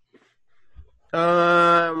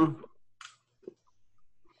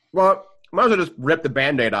 Well, might as well just rip the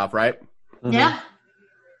Band-Aid off, right? Mhm. Yeah.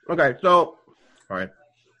 Okay, so, all right.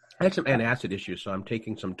 I had some antacid issues, so I'm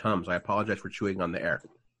taking some Tums. I apologize for chewing on the air.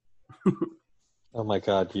 Oh my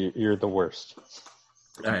God, you're the worst.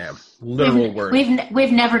 I am. Literal word.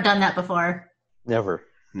 We've never done that before. Never.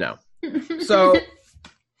 No. So, a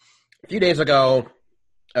few days ago,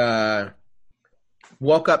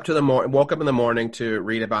 woke up in the morning to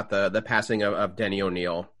read about the passing of Denny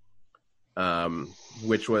O'Neil,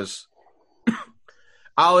 which was,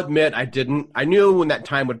 I'll admit, I knew when that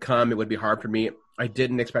time would come, it would be hard for me. I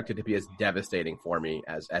didn't expect it to be as devastating for me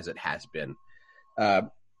as it has been.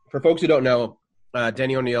 For folks who don't know,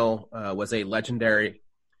 Denny O'Neil was a legendary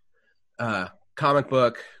comic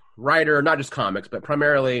book writer, not just comics, but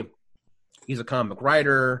primarily he's a comic book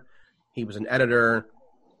writer. He was an editor.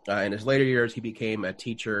 In his later years, he became a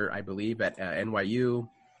teacher, I believe, at NYU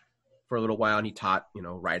for a little while, and he taught,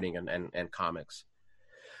 writing and comics.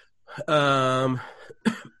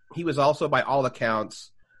 He was also, by all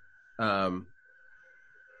accounts, a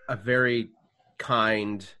very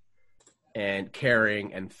kind and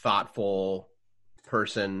caring and thoughtful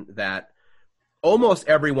person that almost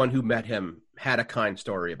everyone who met him had a kind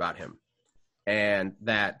story about him, and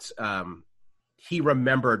that he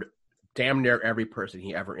remembered damn near every person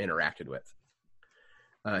he ever interacted with.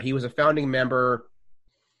 He was a founding member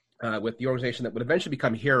with the organization that would eventually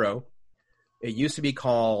become HERO. It used to be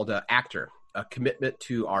called ACTOR, a commitment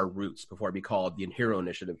to our roots, before it be called the HERO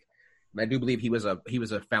Initiative. And I do believe he was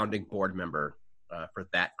a founding board member for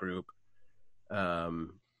that group.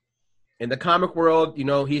 In the comic world,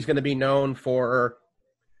 he's going to be known for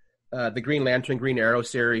the Green Lantern, Green Arrow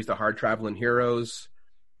series, the Hard Traveling Heroes.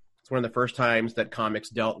 It's one of the first times that comics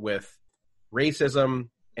dealt with racism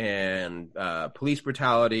and police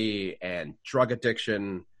brutality and drug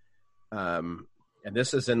addiction. And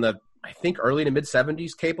this is in the, I think, early to mid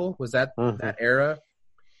 70s. Cable was that that era.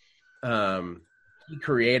 He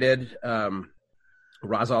created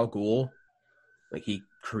Ra's al Ghul. Like, he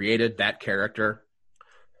created that character.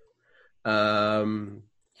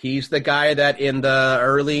 He's the guy that in the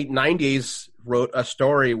early 90s wrote a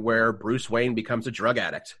story where Bruce Wayne becomes a drug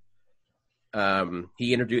addict.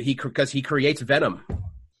 Because he creates Venom.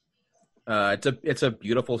 It's a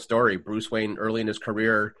beautiful story. Bruce Wayne, early in his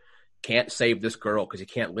career, can't save this girl because he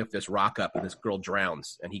can't lift this rock up and this girl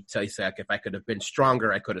drowns. And he tells Zack, if I could have been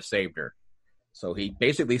stronger, I could have saved her. So he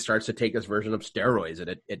basically starts to take this version of steroids, and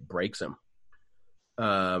it breaks him.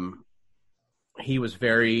 He was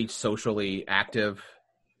very socially active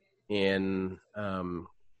in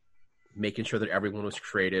making sure that everyone was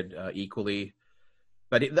treated equally.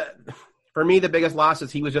 But for me, the biggest loss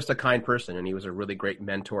is he was just a kind person, and he was a really great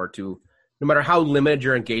mentor to, no matter how limited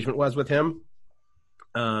your engagement was with him,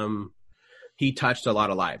 he touched a lot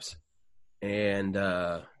of lives. And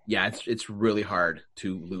it's really hard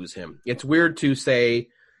to lose him. It's weird to say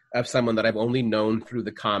of someone that I've only known through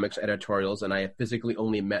the comics editorials, and I have physically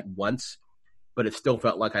only met once, but it still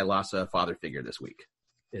felt like I lost a father figure this week.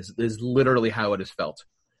 Is literally how it has felt.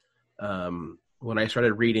 When I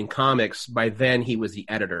started reading comics, by then he was the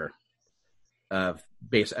editor of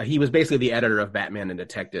he was basically the editor of Batman and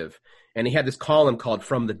Detective, and he had this column called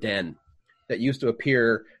From the Den that used to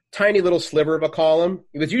appear, tiny little sliver of a column.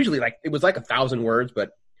 It was usually like 1,000 words,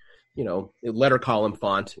 but letter column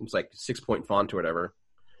font. It was like 6-point font or whatever,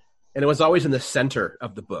 and it was always in the center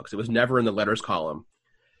of the books. It was never in the letters column.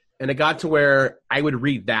 And it got to where I would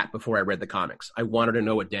read that before I read the comics. I wanted to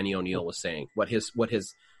know what Denny O'Neil was saying, what his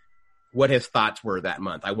thoughts were that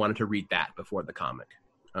month. I wanted to read that before the comic.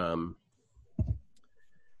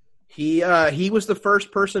 He was the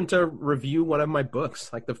first person to review one of my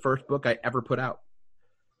books, like the first book I ever put out.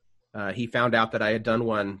 He found out that I had done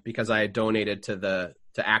one because I had donated to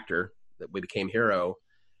Actor, that we became Hero,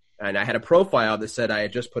 and I had a profile that said I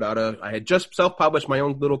had just self-published my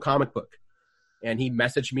own little comic book. And he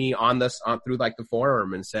messaged me through like the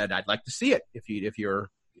forum and said, "I'd like to see it.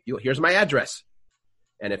 Here's my address.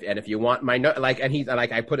 And if you want my note,"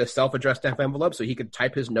 I put a self-addressed envelope so he could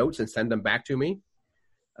type his notes and send them back to me.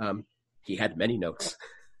 He had many notes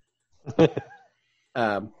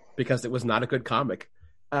because it was not a good comic.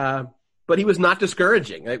 But he was not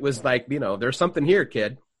discouraging. It was like, there's something here,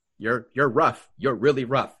 kid. You're rough. You're really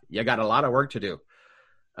rough. You got a lot of work to do.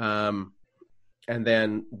 And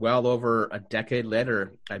then well over a decade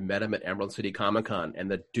later, I met him at Emerald City Comic-Con, and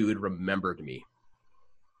the dude remembered me.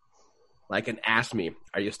 And asked me,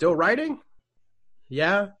 "Are you still writing?"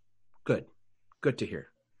 "Yeah." "Good. Good to hear."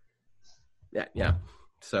 Yeah.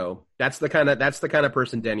 So that's the kind of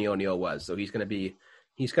person Denny O'Neil was. So he's gonna be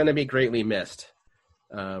greatly missed.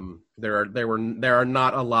 There are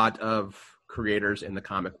not a lot of creators in the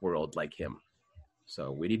comic world like him.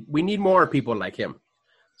 So we need more people like him.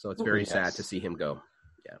 So it's very sad to see him go.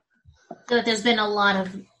 Yeah. So there's been a lot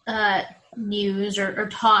of news or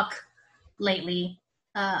talk lately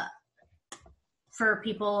for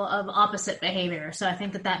people of opposite behavior. So I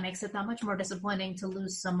think that makes it that much more disappointing to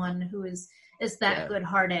lose someone who is that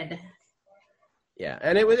good-hearted. Yeah,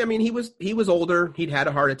 and he was older. He'd had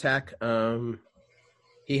a heart attack.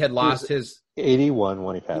 He had lost his 81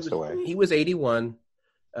 when he passed away. He was 81.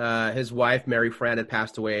 His wife Mary Fran had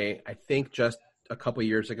passed away, I think, just a couple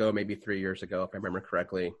years ago, maybe 3 years ago, if I remember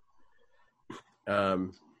correctly.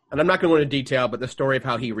 And I'm not going to go into detail, but the story of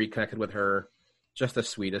how he reconnected with her, just the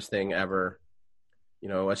sweetest thing ever.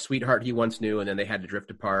 A sweetheart he once knew, and then they had to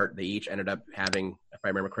drift apart. They each ended up having, if I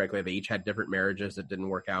remember correctly, they each had different marriages that didn't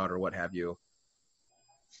work out or what have you.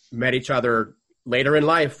 Met each other later in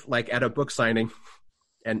life, like at a book signing,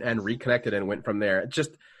 and reconnected and went from there.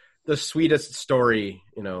 Just the sweetest story,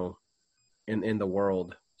 in the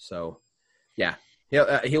world. So, yeah,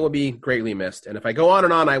 he will be greatly missed. And if I go on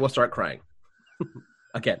and on, I will start crying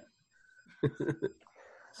again.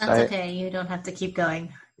 That's okay. You don't have to keep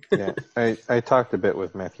going. Yeah, I talked a bit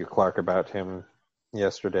with Matthew Clark about him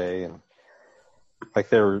yesterday, and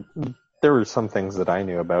there were some things that I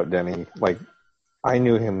knew about Denny. I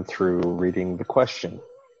knew him through reading The Question.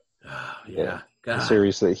 Yeah, the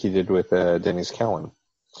series that he did with Dennis Cowan.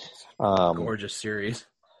 Gorgeous series.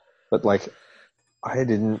 But I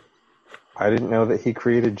didn't know that he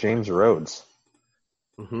created James Rhodes,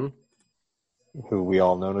 who we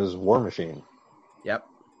all know as War Machine. Yep.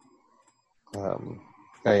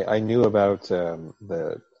 I knew about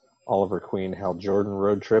the Oliver Queen, Hal Jordan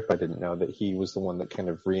road trip. I didn't know that he was the one that kind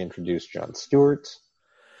of reintroduced Jon Stewart.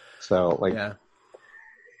 So,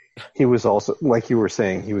 he was also, like you were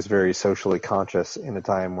saying, he was very socially conscious in a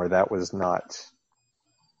time where that was not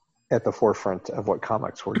at the forefront of what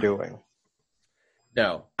comics were doing.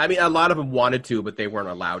 No. A lot of them wanted to, but they weren't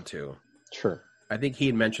allowed to. Sure. I think he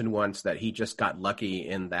had mentioned once that he just got lucky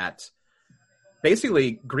in that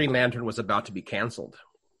basically Green Lantern was about to be canceled.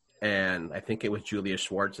 And I think it was Julius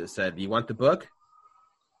Schwartz that said, "You want the book?"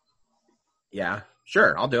 "Yeah,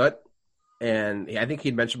 sure, I'll do it." And I think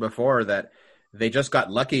he'd mentioned before that they just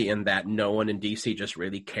got lucky in that no one in DC just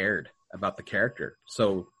really cared about the character.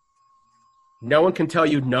 So no one can tell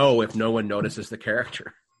you no if no one notices the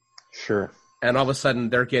character. Sure. And all of a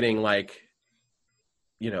sudden they're getting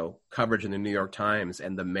coverage in the New York Times,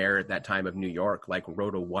 and the mayor at that time of New York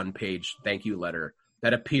wrote a 1-page thank you letter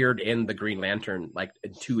that appeared in the Green Lantern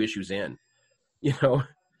 2 issues in. Yeah,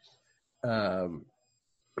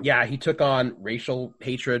 he took on racial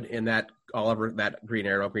hatred in that Green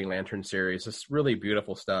Arrow, Green Lantern series. It's really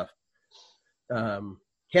beautiful stuff. He had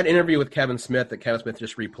an interview with Kevin Smith that Kevin Smith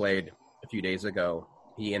just replayed a few days ago.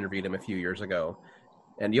 He interviewed him a few years ago.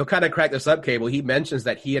 And you'll kind of crack this up, Cable. He mentions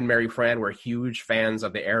that he and Mary Fran were huge fans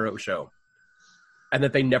of the Arrow show, and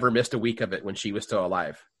that they never missed a week of it when she was still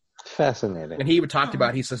alive. Fascinating. And he would talk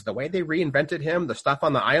about, he says, the way they reinvented him, the stuff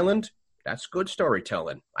on the island, that's good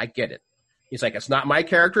storytelling. I get it. He's like, it's not my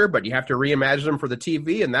character, but you have to reimagine him for the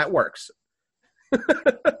TV, and that works.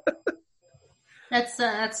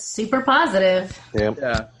 That's super positive.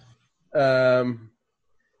 Yeah.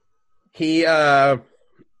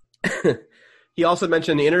 He also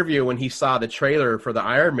mentioned in the interview when he saw the trailer for the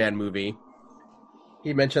Iron Man movie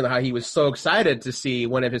he mentioned how he was so excited to see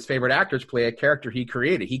one of his favorite actors play a character he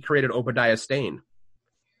created. He created Obadiah Stane.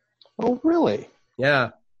 Oh, really?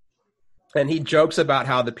 Yeah. And he jokes about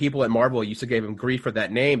how the people at Marvel used to give him grief for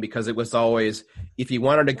that name because it was always, if you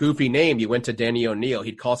wanted a goofy name, you went to Danny O'Neill.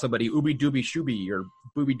 He'd call somebody Ooby Dooby Shooby or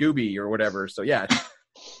Booby Dooby or whatever. So, yeah.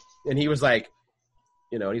 And he was like,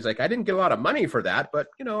 he's like, I didn't get a lot of money for that, but,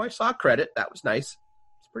 I saw credit. That was nice.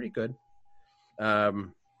 It's pretty good.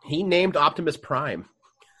 He named Optimus Prime.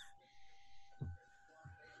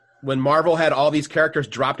 When Marvel had all these characters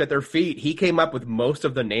dropped at their feet, he came up with most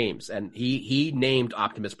of the names, and he named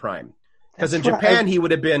Optimus Prime. Because in Japan, he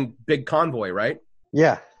would have been Big Convoy, right?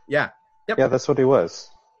 Yeah. Yeah. Yep. Yeah, that's what he was.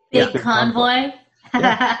 Big Convoy.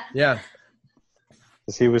 Yeah.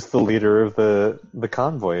 Because he was the leader of the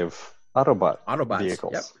convoy of Autobots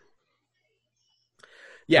vehicles. Yep.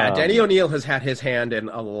 Yeah, Danny O'Neill has had his hand in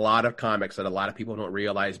a lot of comics that a lot of people don't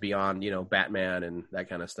realize beyond, Batman and that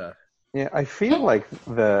kind of stuff. Yeah, I feel like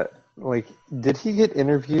did he get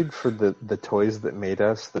interviewed for the Toys That Made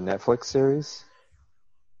Us, the Netflix series?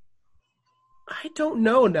 I don't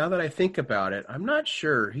know now that I think about it. I'm not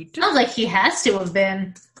sure. Sounds like he has to have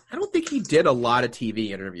been. I don't think he did a lot of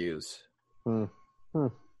TV interviews. I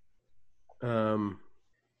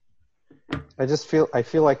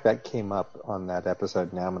feel like that came up on that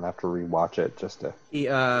episode. Now I'm gonna have to rewatch it just to see.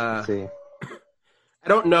 I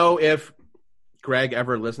don't know if Greg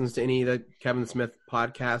ever listens to any of the Kevin Smith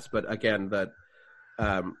podcasts, but again,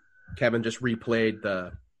 Kevin just replayed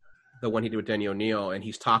the one he did with Danny O'Neill, and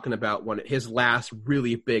he's talking about his last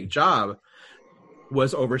really big job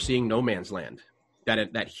was overseeing No Man's Land,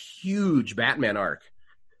 that huge Batman arc.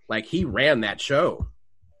 Like, he ran that show,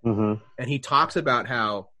 and he talks about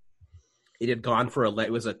how it had gone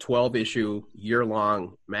it was a 12-issue,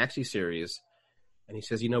 year-long maxi series, and he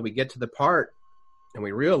says, we get to the part, and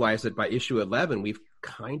we realize that by issue 11, we've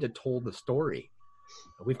kind of told the story.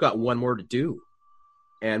 We've got one more to do.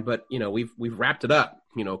 But we've wrapped it up.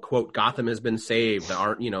 Quote, Gotham has been saved.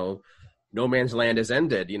 No Man's Land has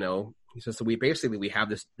ended. He says, so we have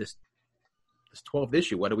this 12th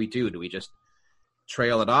issue. What do we do? Do we just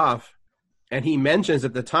trail it off? And he mentions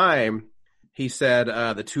at the time, he said,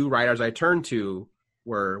 the two writers I turned to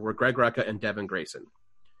were Greg Rucka and Devin Grayson.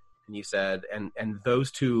 And he said, and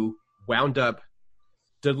those two wound up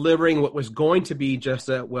delivering what was going to be just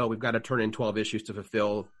we've got to turn in 12 issues to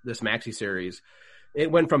fulfill this maxi series. It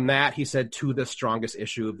went from that, he said, to the strongest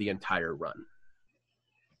issue of the entire run.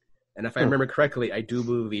 And if I remember correctly, I do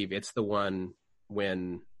believe it's the one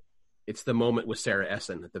when it's the moment with Sarah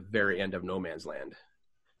Essen at the very end of No Man's Land.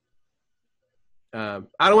 I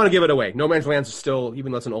don't want to give it away. No Man's Land is still,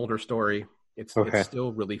 even though it's an older story, it's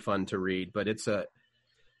still really fun to read, but it's a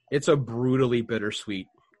brutally bittersweet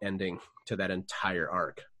ending to that entire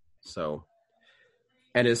arc. So,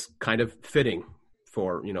 and is kind of fitting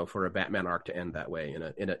for a Batman arc to end that way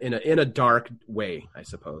in a dark way, I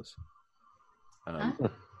suppose.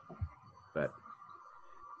 But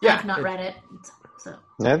yeah, I've not read it. So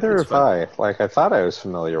neither have I. I thought I was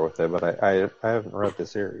familiar with it, but I haven't read the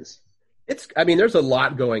series. There's a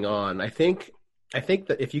lot going on. I think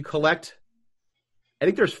that if you collect, I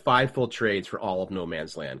think there's 5 full trades for all of No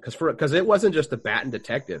Man's Land because it wasn't just the Bat and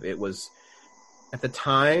Detective. It was, at the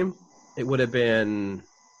time, it would have been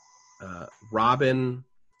Robin,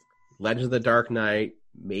 Legends of the Dark Knight,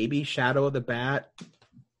 maybe Shadow of the Bat,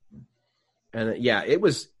 and it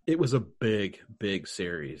was a big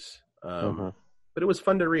series. But it was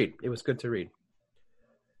fun to read. It was good to read.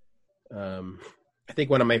 I think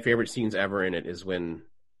one of my favorite scenes ever in it is when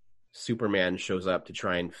Superman shows up to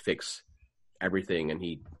try and fix everything, and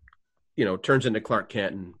he, turns into Clark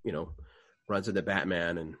Kent and, runs into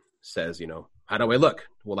Batman and says, how do I look?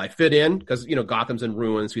 Will I fit in? Because, Gotham's in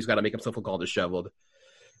ruins, so he's got to make himself look all disheveled.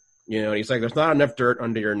 And he's like, there's not enough dirt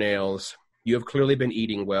under your nails. You have clearly been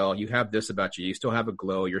eating well. You have this about you. You still have a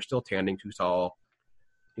glow. You're still standing too tall.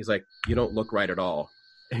 He's like, you don't look right at all.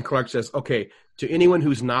 And Clark says, okay, to anyone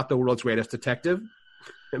who's not the world's greatest detective.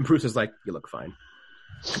 And Bruce is like, you look fine.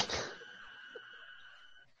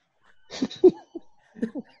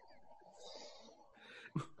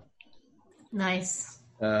 Nice.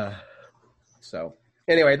 So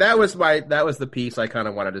anyway, that was the piece I kind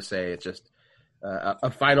of wanted to say. It's just a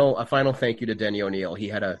final thank you to Denny O'Neill. He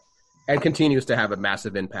had and continues to have a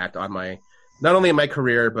massive impact on not only in my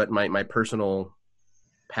career, but my personal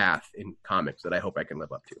path in comics that I hope I can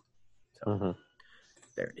live up to. So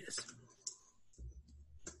there it is.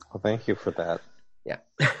 Well, thank you for that. Yeah.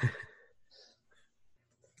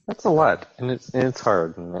 That's a lot, and it's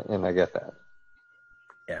hard, and I get that.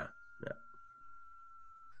 Yeah.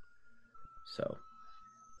 So,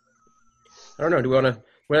 I don't know. Do we want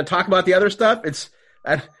to talk about the other stuff? It's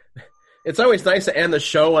always nice to end the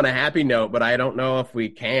show on a happy note, but I don't know if we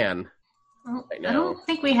can. Well, I don't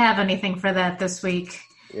think we have anything for that this week.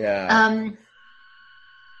 Yeah.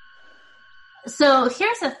 So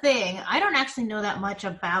here's the thing. I don't actually know that much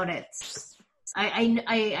about it.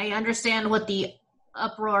 I understand what the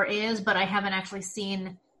uproar is, but I haven't actually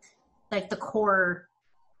seen like the core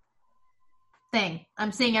thing.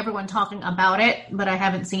 I'm seeing everyone talking about it, but I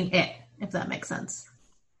haven't seen it, if that makes sense.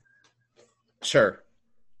 Sure.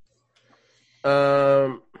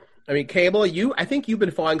 I mean, Cable, I think you've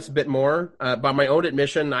been following this a bit more. By my own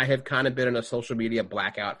admission, I have kind of been in a social media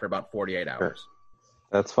blackout for about 48 hours. Sure.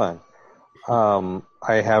 That's fine.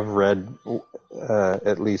 I have read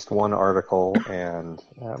at least one article and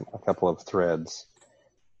a couple of threads.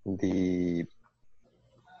 This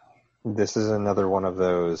is another one of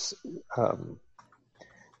those.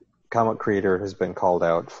 Comic creator has been called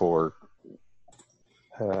out for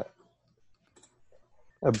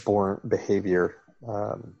abhorrent behavior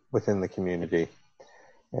within the community.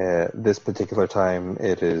 This particular time,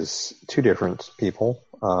 it is two different people.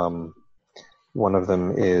 One of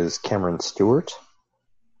them is Cameron Stewart,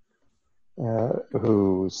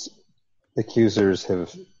 whose accusers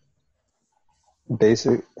have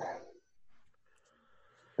basically...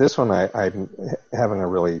 This one I'm having a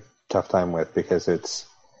really tough time with because it's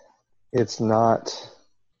not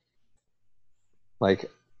like,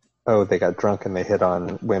 oh, they got drunk and they hit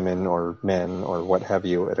on women or men or what have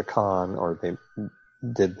you at a con, or they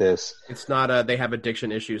did this. It's not they have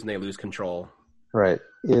addiction issues and they lose control. Right.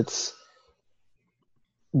 It's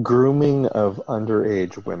grooming of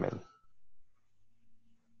underage women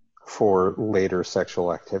for later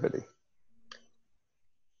sexual activity.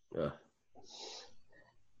 Yeah.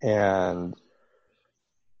 And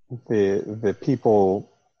the people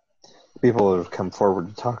that have come forward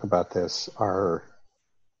to talk about this are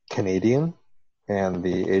Canadian, and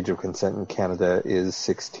the age of consent in Canada is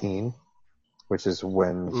 16, which is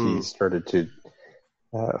when he started to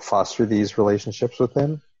foster these relationships with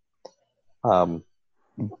them.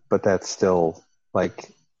 But that's still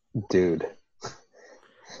like, dude.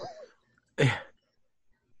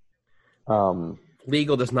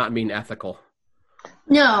 Legal does not mean ethical.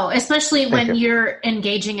 No, especially when you're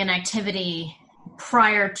engaging in activity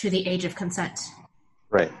prior to the age of consent.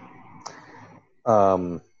 Right.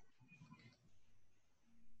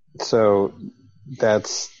 So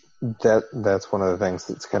that's one of the things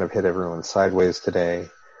that's kind of hit everyone sideways today.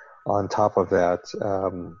 On top of that,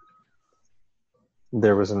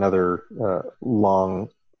 there was another long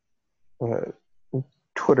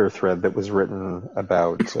Twitter thread that was written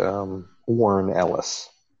about Warren Ellis,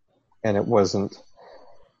 and it wasn't,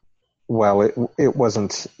 while it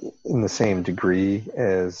wasn't in the same degree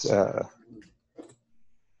as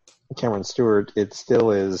Cameron Stewart, it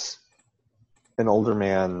still is an older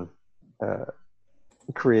man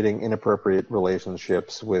creating inappropriate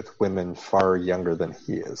relationships with women far younger than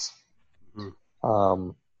he is.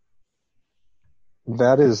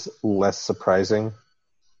 That is less surprising,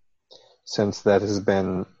 since that has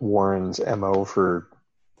been Warren's MO for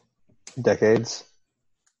decades.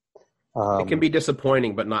 It can be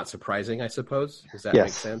disappointing, but not surprising, I suppose. Does that make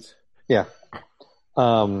sense? Yeah.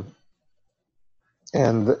 And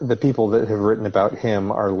the people that have written about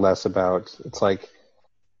him are less about, it's like,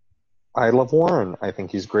 I love Warren. I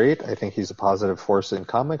think he's great. I think he's a positive force in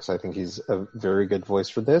comics. I think he's a very good voice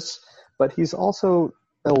for this. But he's also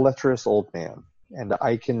a lecherous old man. And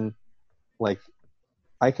I can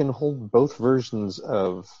hold both versions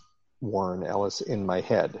of Warren Ellis in my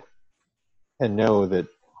head and know that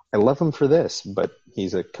I love him for this, but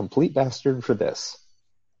he's a complete bastard for this.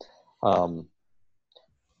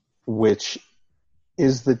 Which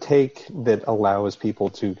is the take that allows people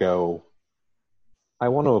to go, I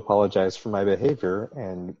want to apologize for my behavior,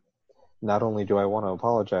 and not only do I want to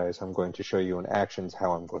apologize, I'm going to show you in actions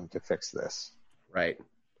how I'm going to fix this. Right.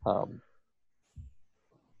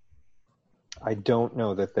 I don't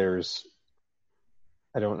know that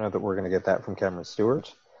we're going to get that from Cameron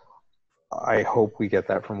Stewart. I hope we get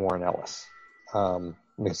that from Warren Ellis,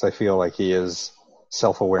 because I feel like he is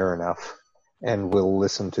self-aware enough and will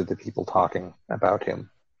listen to the people talking about him,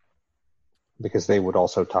 because they would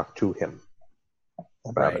also talk to him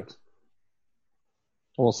about it.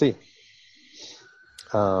 We'll see.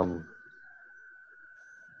 I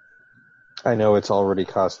know it's already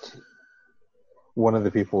cost. One of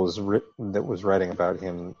the people that was writing about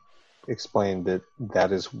him explained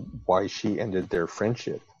that is why she ended their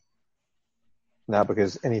friendship. Not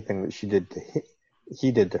because anything that he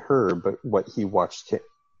did to her, but what he watched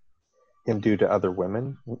him do to other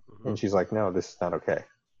women. And she's like, no, this is not okay.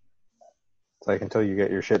 It's like, until you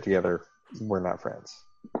get your shit together, we're not friends.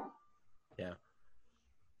 Yeah.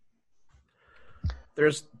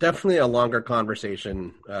 There's definitely a longer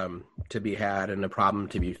conversation to be had and a problem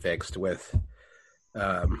to be fixed with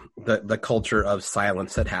the culture of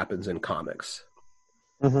silence that happens in comics.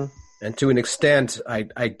 Mm-hmm. And to an extent,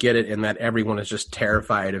 I get it in that everyone is just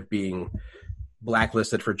terrified of being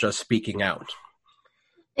blacklisted for just speaking out.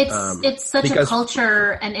 It's such a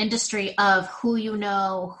culture and industry of who you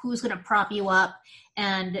know, who's going to prop you up,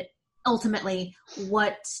 and ultimately,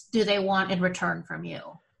 what do they want in return from you?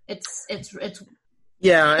 It's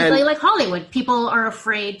like Hollywood. People are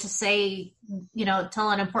afraid to say, tell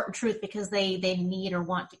an important truth because they need or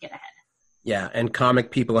want to get ahead. Yeah, and comic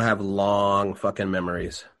people have long fucking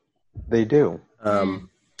memories. They do.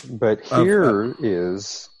 But here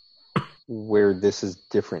is where this is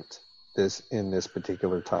different. In this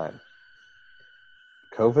particular time,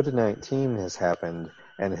 COVID-19 has happened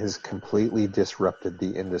and has completely disrupted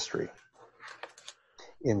the industry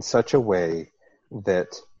in such a way that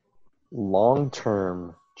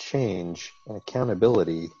long-term change and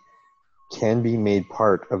accountability can be made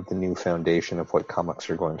part of the new foundation of what comics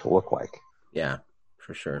are going to look like. Yeah,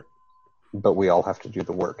 for sure. But we all have to do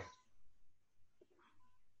the work.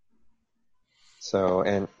 So,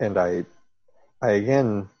 and I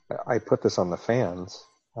put this on the fans,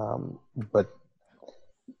 but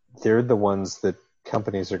they're the ones that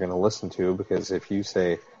companies are going to listen to, because if you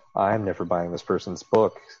say, I'm never buying this person's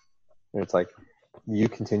book, it's like, you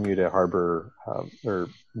continue to harbor or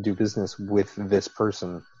do business with this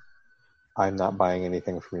person, I'm not buying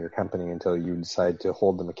anything from your company until you decide to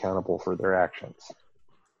hold them accountable for their actions.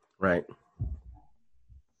 Right.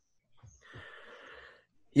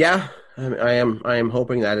 Yeah, I am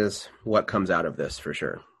hoping that is what comes out of this for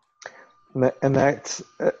sure. And that's,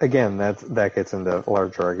 again, that gets into a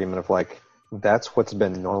larger argument of like, that's what's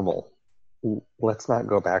been normal. Let's not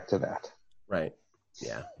go back to that. Right.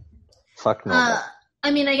 Yeah. Fuck normal.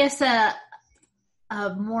 I guess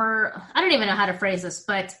more, I don't even know how to phrase this,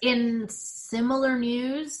 but in similar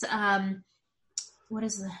news, I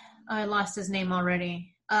lost his name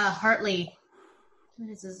already. Hartley. What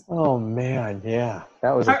is his? Oh man, yeah.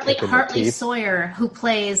 That was Hartley Sawyer, who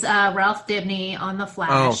plays Ralph Dibny on The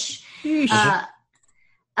Flash.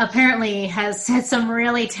 Apparently has said some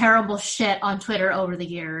really terrible shit on Twitter over the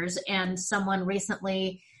years, and someone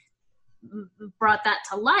recently brought that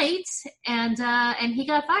to light, and he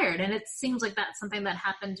got fired. And it seems like that's something that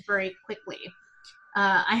happened very quickly.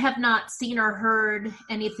 I have not seen or heard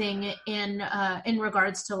anything in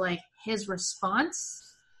regards to like his response,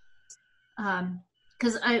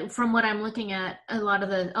 because from what I'm looking at, a lot of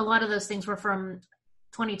those things were from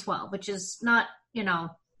 2012, which is not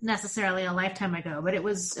necessarily a lifetime ago, but it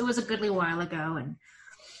was a goodly while ago. And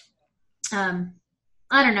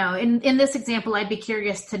I don't know. In this example, I'd be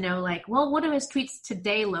curious to know, like, well, what do his tweets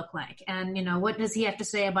today look like? And, what does he have to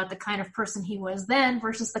say about the kind of person he was then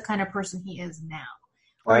versus the kind of person he is now?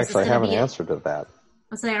 Or I actually have an answer to that.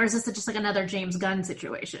 Let's say, or is this just like another James Gunn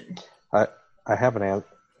situation? I have an answer.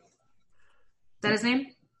 Is that his name?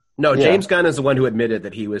 No, James Gunn is the one who admitted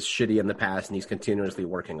that he was shitty in the past, and he's continuously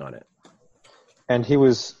working on it. And he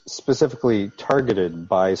was specifically targeted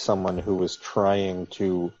by someone who was trying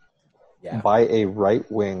to, by a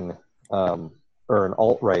right-wing or an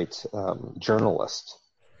alt-right journalist,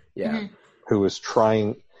 who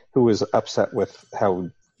was upset with how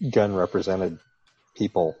Gunn represented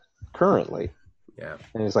people currently. Yeah.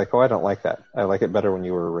 And he's like, I don't like that. I like it better when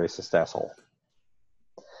you were a racist asshole.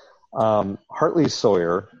 Hartley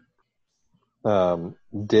Sawyer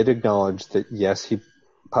did acknowledge that, yes, he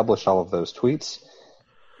published all of those tweets.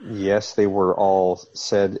 Yes, they were all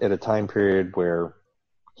said at a time period where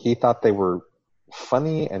he thought they were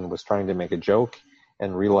funny and was trying to make a joke,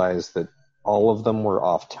 and realized that all of them were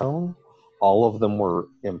off tone, all of them were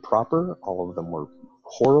improper, all of them were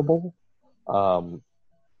horrible.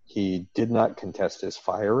 He did not contest his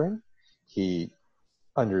firing. He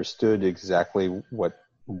understood exactly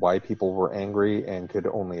why people were angry and could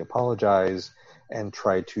only apologize and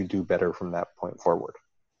try to do better from that point forward.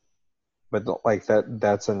 But like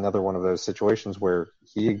that's another one of those situations where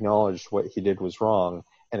he acknowledged what he did was wrong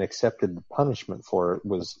and accepted the punishment for it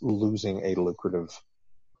was losing a lucrative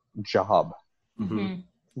job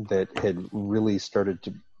that had really started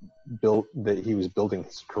to build, that he was building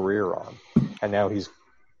his career on. And now he's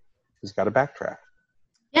got to backtrack.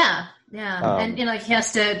 Yeah. And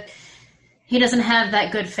he doesn't have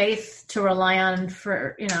that good faith to rely on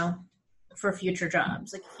for future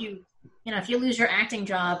jobs. Like if you lose your acting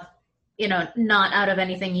job, not out of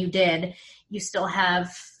anything you did, you still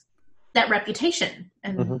have that reputation,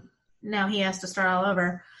 and now he has to start all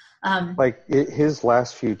over. His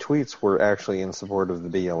last few tweets were actually in support of the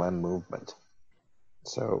BLM movement.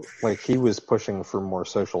 So, he was pushing for more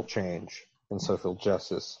social change and social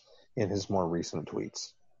justice in his more recent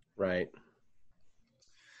tweets. Right.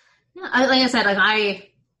 Yeah, like I said,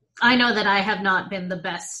 I know that I have not been the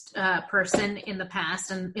best person in the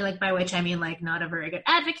past, and by which I mean not a very good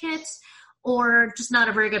advocate, or just not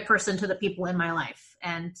a very good person to the people in my life.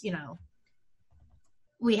 And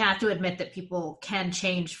we have to admit that people can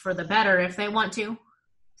change for the better if they want to.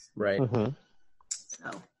 Right. Mm-hmm.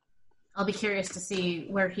 So I'll be curious to see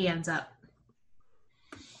where he ends up.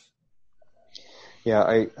 Yeah,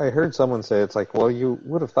 I heard someone say it's you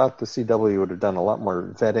would have thought the CW would have done a lot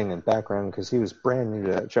more vetting and background because he was brand new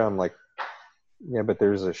to that show. I'm like, yeah, but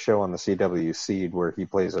there's a show on the CW Seed where he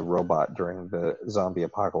plays a robot during the zombie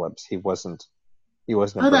apocalypse. He wasn't a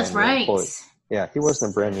brand that's new right. employee. Yeah, he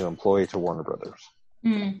wasn't a brand new employee to Warner Brothers.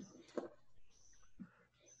 Mm.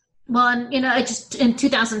 Well, and just in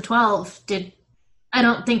 2012 I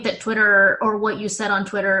don't think that Twitter or what you said on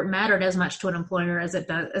Twitter mattered as much to an employer as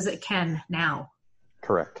it can now.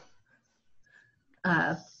 Correct.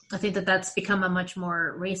 I think that that's become a much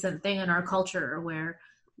more recent thing in our culture, where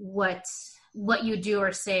what you do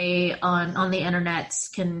or say on the internet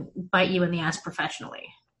can bite you in the ass professionally.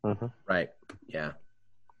 Mm-hmm. Right. Yeah.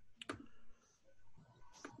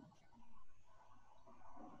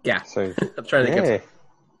 Yeah. So I'm trying to think of...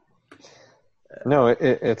 No,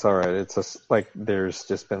 it's all right. It's just there's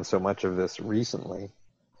just been so much of this recently,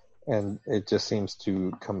 and it just seems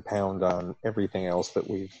to compound on everything else that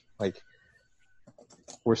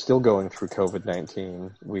we're still going through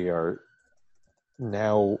COVID-19. We are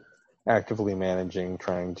now actively managing,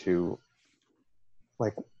 trying to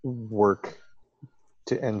work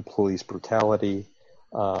to end police brutality,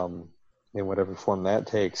 in whatever form that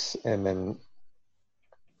takes, and then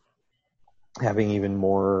having even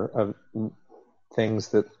more of things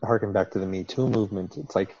that harken back to the Me Too movement.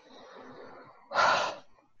 It's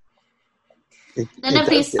none of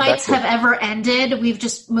these fights have ever ended. We've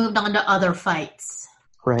just moved on to other fights.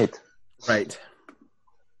 Right. Right.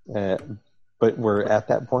 But we're at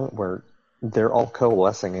that point where they're all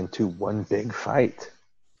coalescing into one big fight.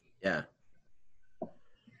 Yeah.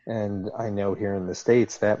 And I know here in the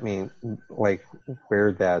States, that means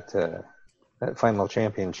where that final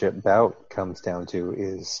championship bout comes down to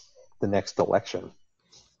is the next election.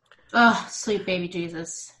 Oh, sweet baby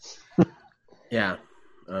Jesus. Yeah.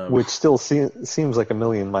 Which still seems like a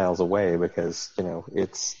million miles away because,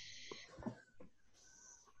 it's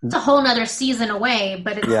a whole nother season away,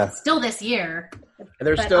 but it's still this year. And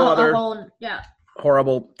there's still other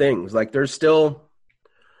horrible things. There's still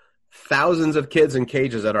thousands of kids in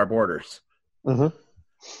cages at our borders. Mm-hmm.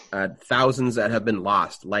 Thousands that have been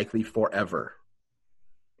lost, likely forever.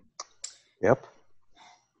 Yep.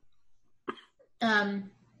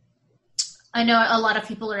 I know a lot of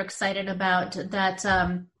people are excited about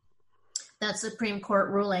that Supreme Court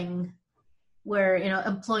ruling where,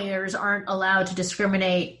 employers aren't allowed to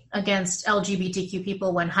discriminate against LGBTQ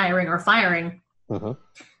people when hiring or firing. Mm-hmm.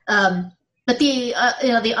 But the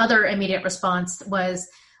other immediate response was,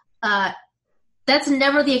 that's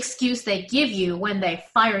never the excuse they give you when they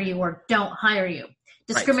fire you or don't hire you.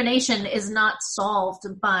 Discrimination is not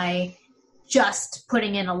solved by just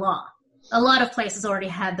putting in a law. A lot of places already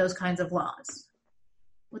had those kinds of laws.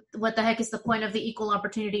 What the heck is the point of the equal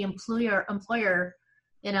opportunity employer,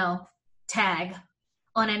 tag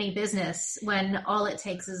on any business when all it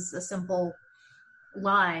takes is a simple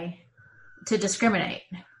lie to discriminate?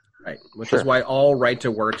 Right. Which is why all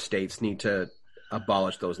right-to-work states need to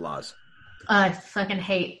abolish those laws. I fucking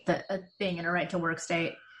hate being in a right-to-work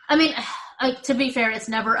state. I mean, to be fair, it's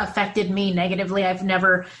never affected me negatively. I've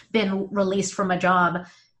never been released from a job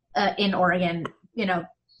in Oregon,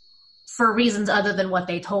 for reasons other than what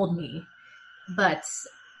they told me. But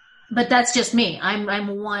that's just me. I'm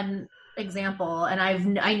one example, and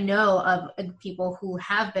I know of people who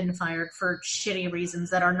have been fired for shitty reasons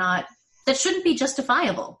that shouldn't be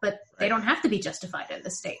justifiable, but they don't have to be justified in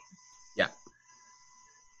this state. Yeah.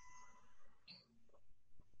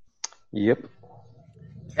 Yep.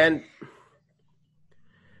 And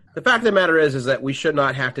the fact of the matter is that we should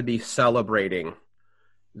not have to be celebrating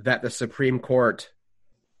that the Supreme Court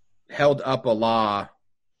held up a law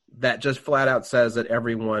that just flat out says that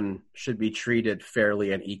everyone should be treated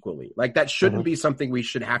fairly and equally. That shouldn't be something we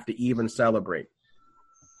should have to even celebrate.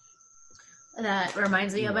 That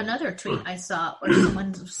reminds me of another tweet I saw where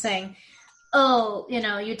someone was saying, oh,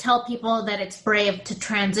 you tell people that it's brave to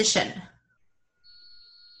transition.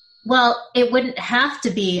 Well, it wouldn't have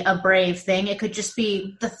to be a brave thing. It could just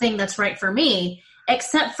be the thing that's right for me.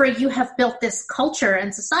 except for you have built this culture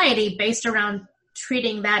and society based around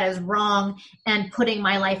treating that as wrong and putting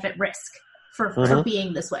my life at risk for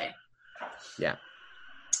being this way. Yeah.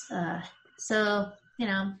 So,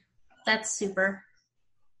 that's super.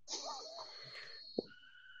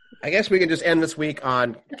 I guess we can just end this week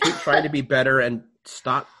on keep trying to be better and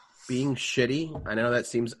stop being shitty. I know that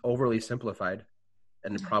seems overly simplified,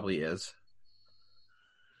 and it probably is.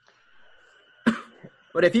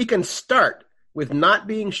 But if you can start with not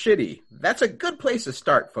being shitty, that's a good place to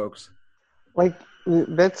start, folks. Like,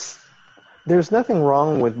 there's nothing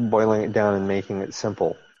wrong with boiling it down and making it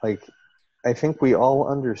simple. Like, I think we all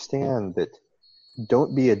understand that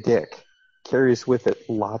don't be a dick carries with it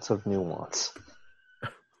lots of nuance.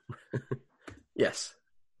 Yes.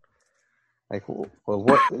 Like, well,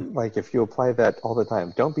 like if you apply that all the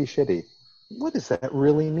time, don't be shitty. What does that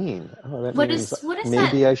really mean? Oh, that means what is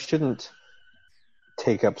maybe that? I shouldn't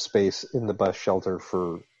take up space in the bus shelter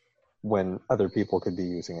for when other people could be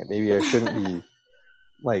using it. Maybe I shouldn't be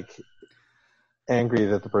like angry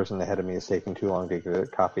that the person ahead of me is taking too long to get a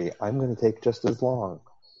coffee. I'm going to take just as long.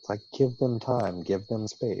 It's like, give them time, give them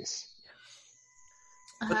space.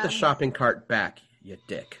 Put the shopping cart back, you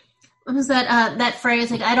dick. What was that phrase?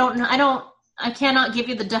 Like, I cannot give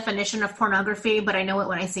you the definition of pornography, but I know it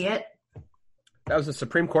when I see it. That was a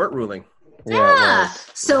Supreme Court ruling. Yeah.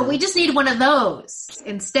 So we just need one of those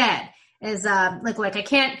instead. Is like I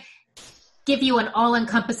can't give you an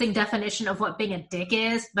all-encompassing definition of what being a dick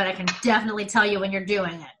is, but I can definitely tell you when you're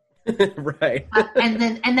doing it. Right. And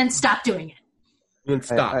then stop doing it. And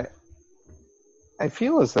stop. I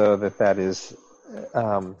feel as though that is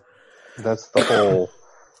that's the whole.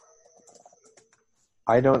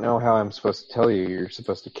 I don't know how I'm supposed to tell you you're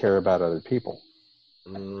supposed to care about other people.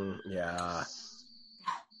 Yeah.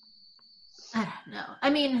 I don't know. I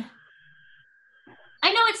mean,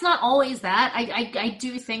 I know it's not always that. I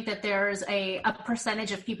do think that there's a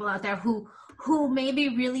percentage of people out there who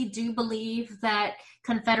maybe really do believe that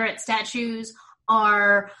Confederate statues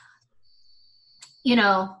are,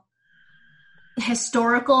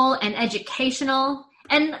 historical and educational.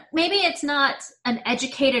 And maybe it's not an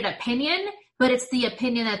educated opinion, but it's the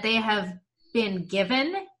opinion that they have been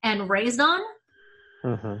given and raised on.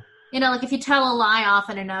 Mm-hmm. Like if you tell a lie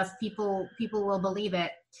often enough, people will believe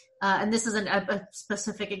it. And this is a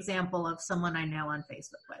specific example of someone I know on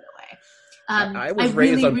Facebook, by the way. I was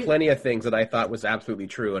raised on plenty of things that I thought was absolutely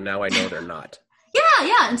true, and now I know they're not.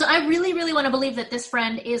 Yeah. And so I really, really want to believe that this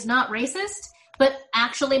friend is not racist, but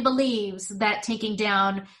actually believes that taking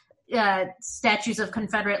down statues of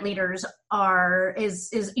Confederate leaders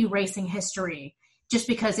is erasing history just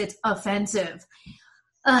because it's offensive.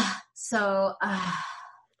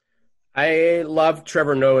 I love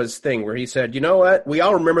Trevor Noah's thing where he said, you know what? We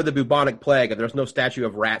all remember the bubonic plague and there's no statue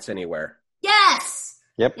of rats anywhere. Yes!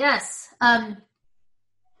 Yep. Yes.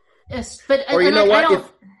 Yes. But, or you know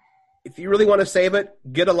what? If you really want to save it,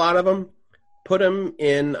 get a lot of them, put them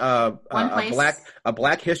in a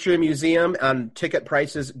Black History Museum, and ticket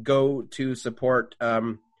prices go to support,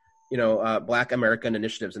 Black American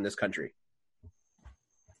initiatives in this country.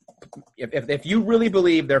 If you really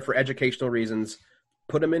believe they're for educational reasons,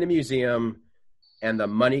 put them in a museum, and the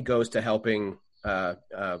money goes to helping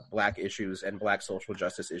Black issues and Black social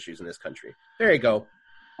justice issues in this country. There you go.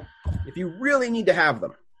 If you really need to have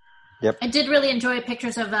them. Yep. I did really enjoy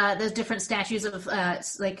pictures of those different statues of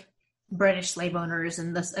like British slave owners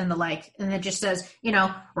and the like, and it just says,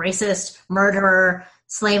 racist, murderer,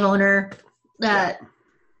 slave owner,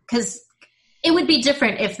 because it would be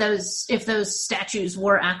different if those statues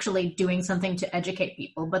were actually doing something to educate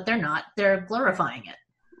people, but they're not. They're glorifying it.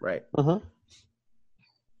 Right. Mm-hmm.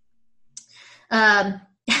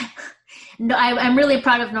 No, I'm really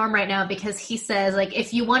proud of Norm right now because he says, like,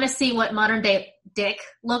 if you want to see what modern day dick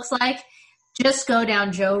looks like, just go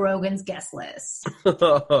down Joe Rogan's guest list.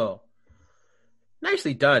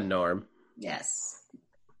 Nicely done, Norm. Yes.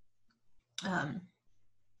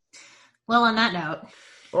 Well, on that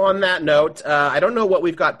note, I don't know what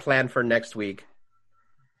we've got planned for next week.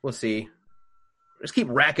 We'll see. Just keep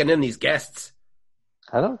racking in these guests.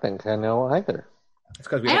 I don't think I know either. It's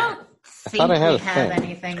because we I don't think we have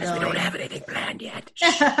anything going. We don't have anything planned yet.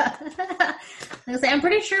 I'm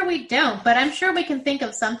pretty sure we don't, but I'm sure we can think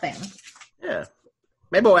of something. Yeah.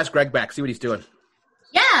 Maybe we'll ask Greg back, see what he's doing.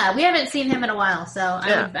 Yeah, we haven't seen him in a while, so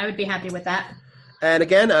I would be happy with that. And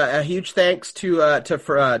again, a huge thanks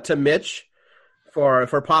to Mitch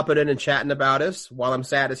for popping in and chatting about us. While I'm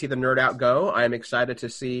sad to see the Nerd Out go, I'm excited to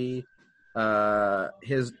see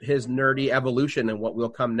his nerdy evolution and what will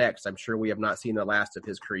come next. I'm sure we have not seen the last of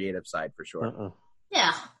his creative side for sure. Uh-uh.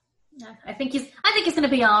 Yeah, I think he's going to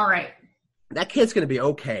be all right. That kid's going to be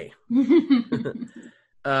okay.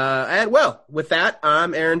 And well, with that,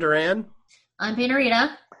 I'm Aaron Duran. I'm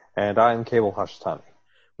Panorita. And I'm Cable Hashitani.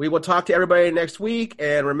 We will talk to everybody next week,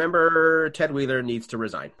 and remember, Ted Wheeler needs to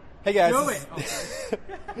resign. Hey guys, this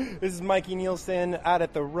is Mikey Nielsen out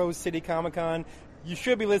at the Rose City Comic Con. You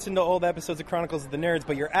should be listening to old episodes of Chronicles of the Nerds,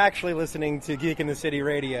 but you're actually listening to Geek in the City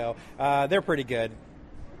Radio. They're pretty good.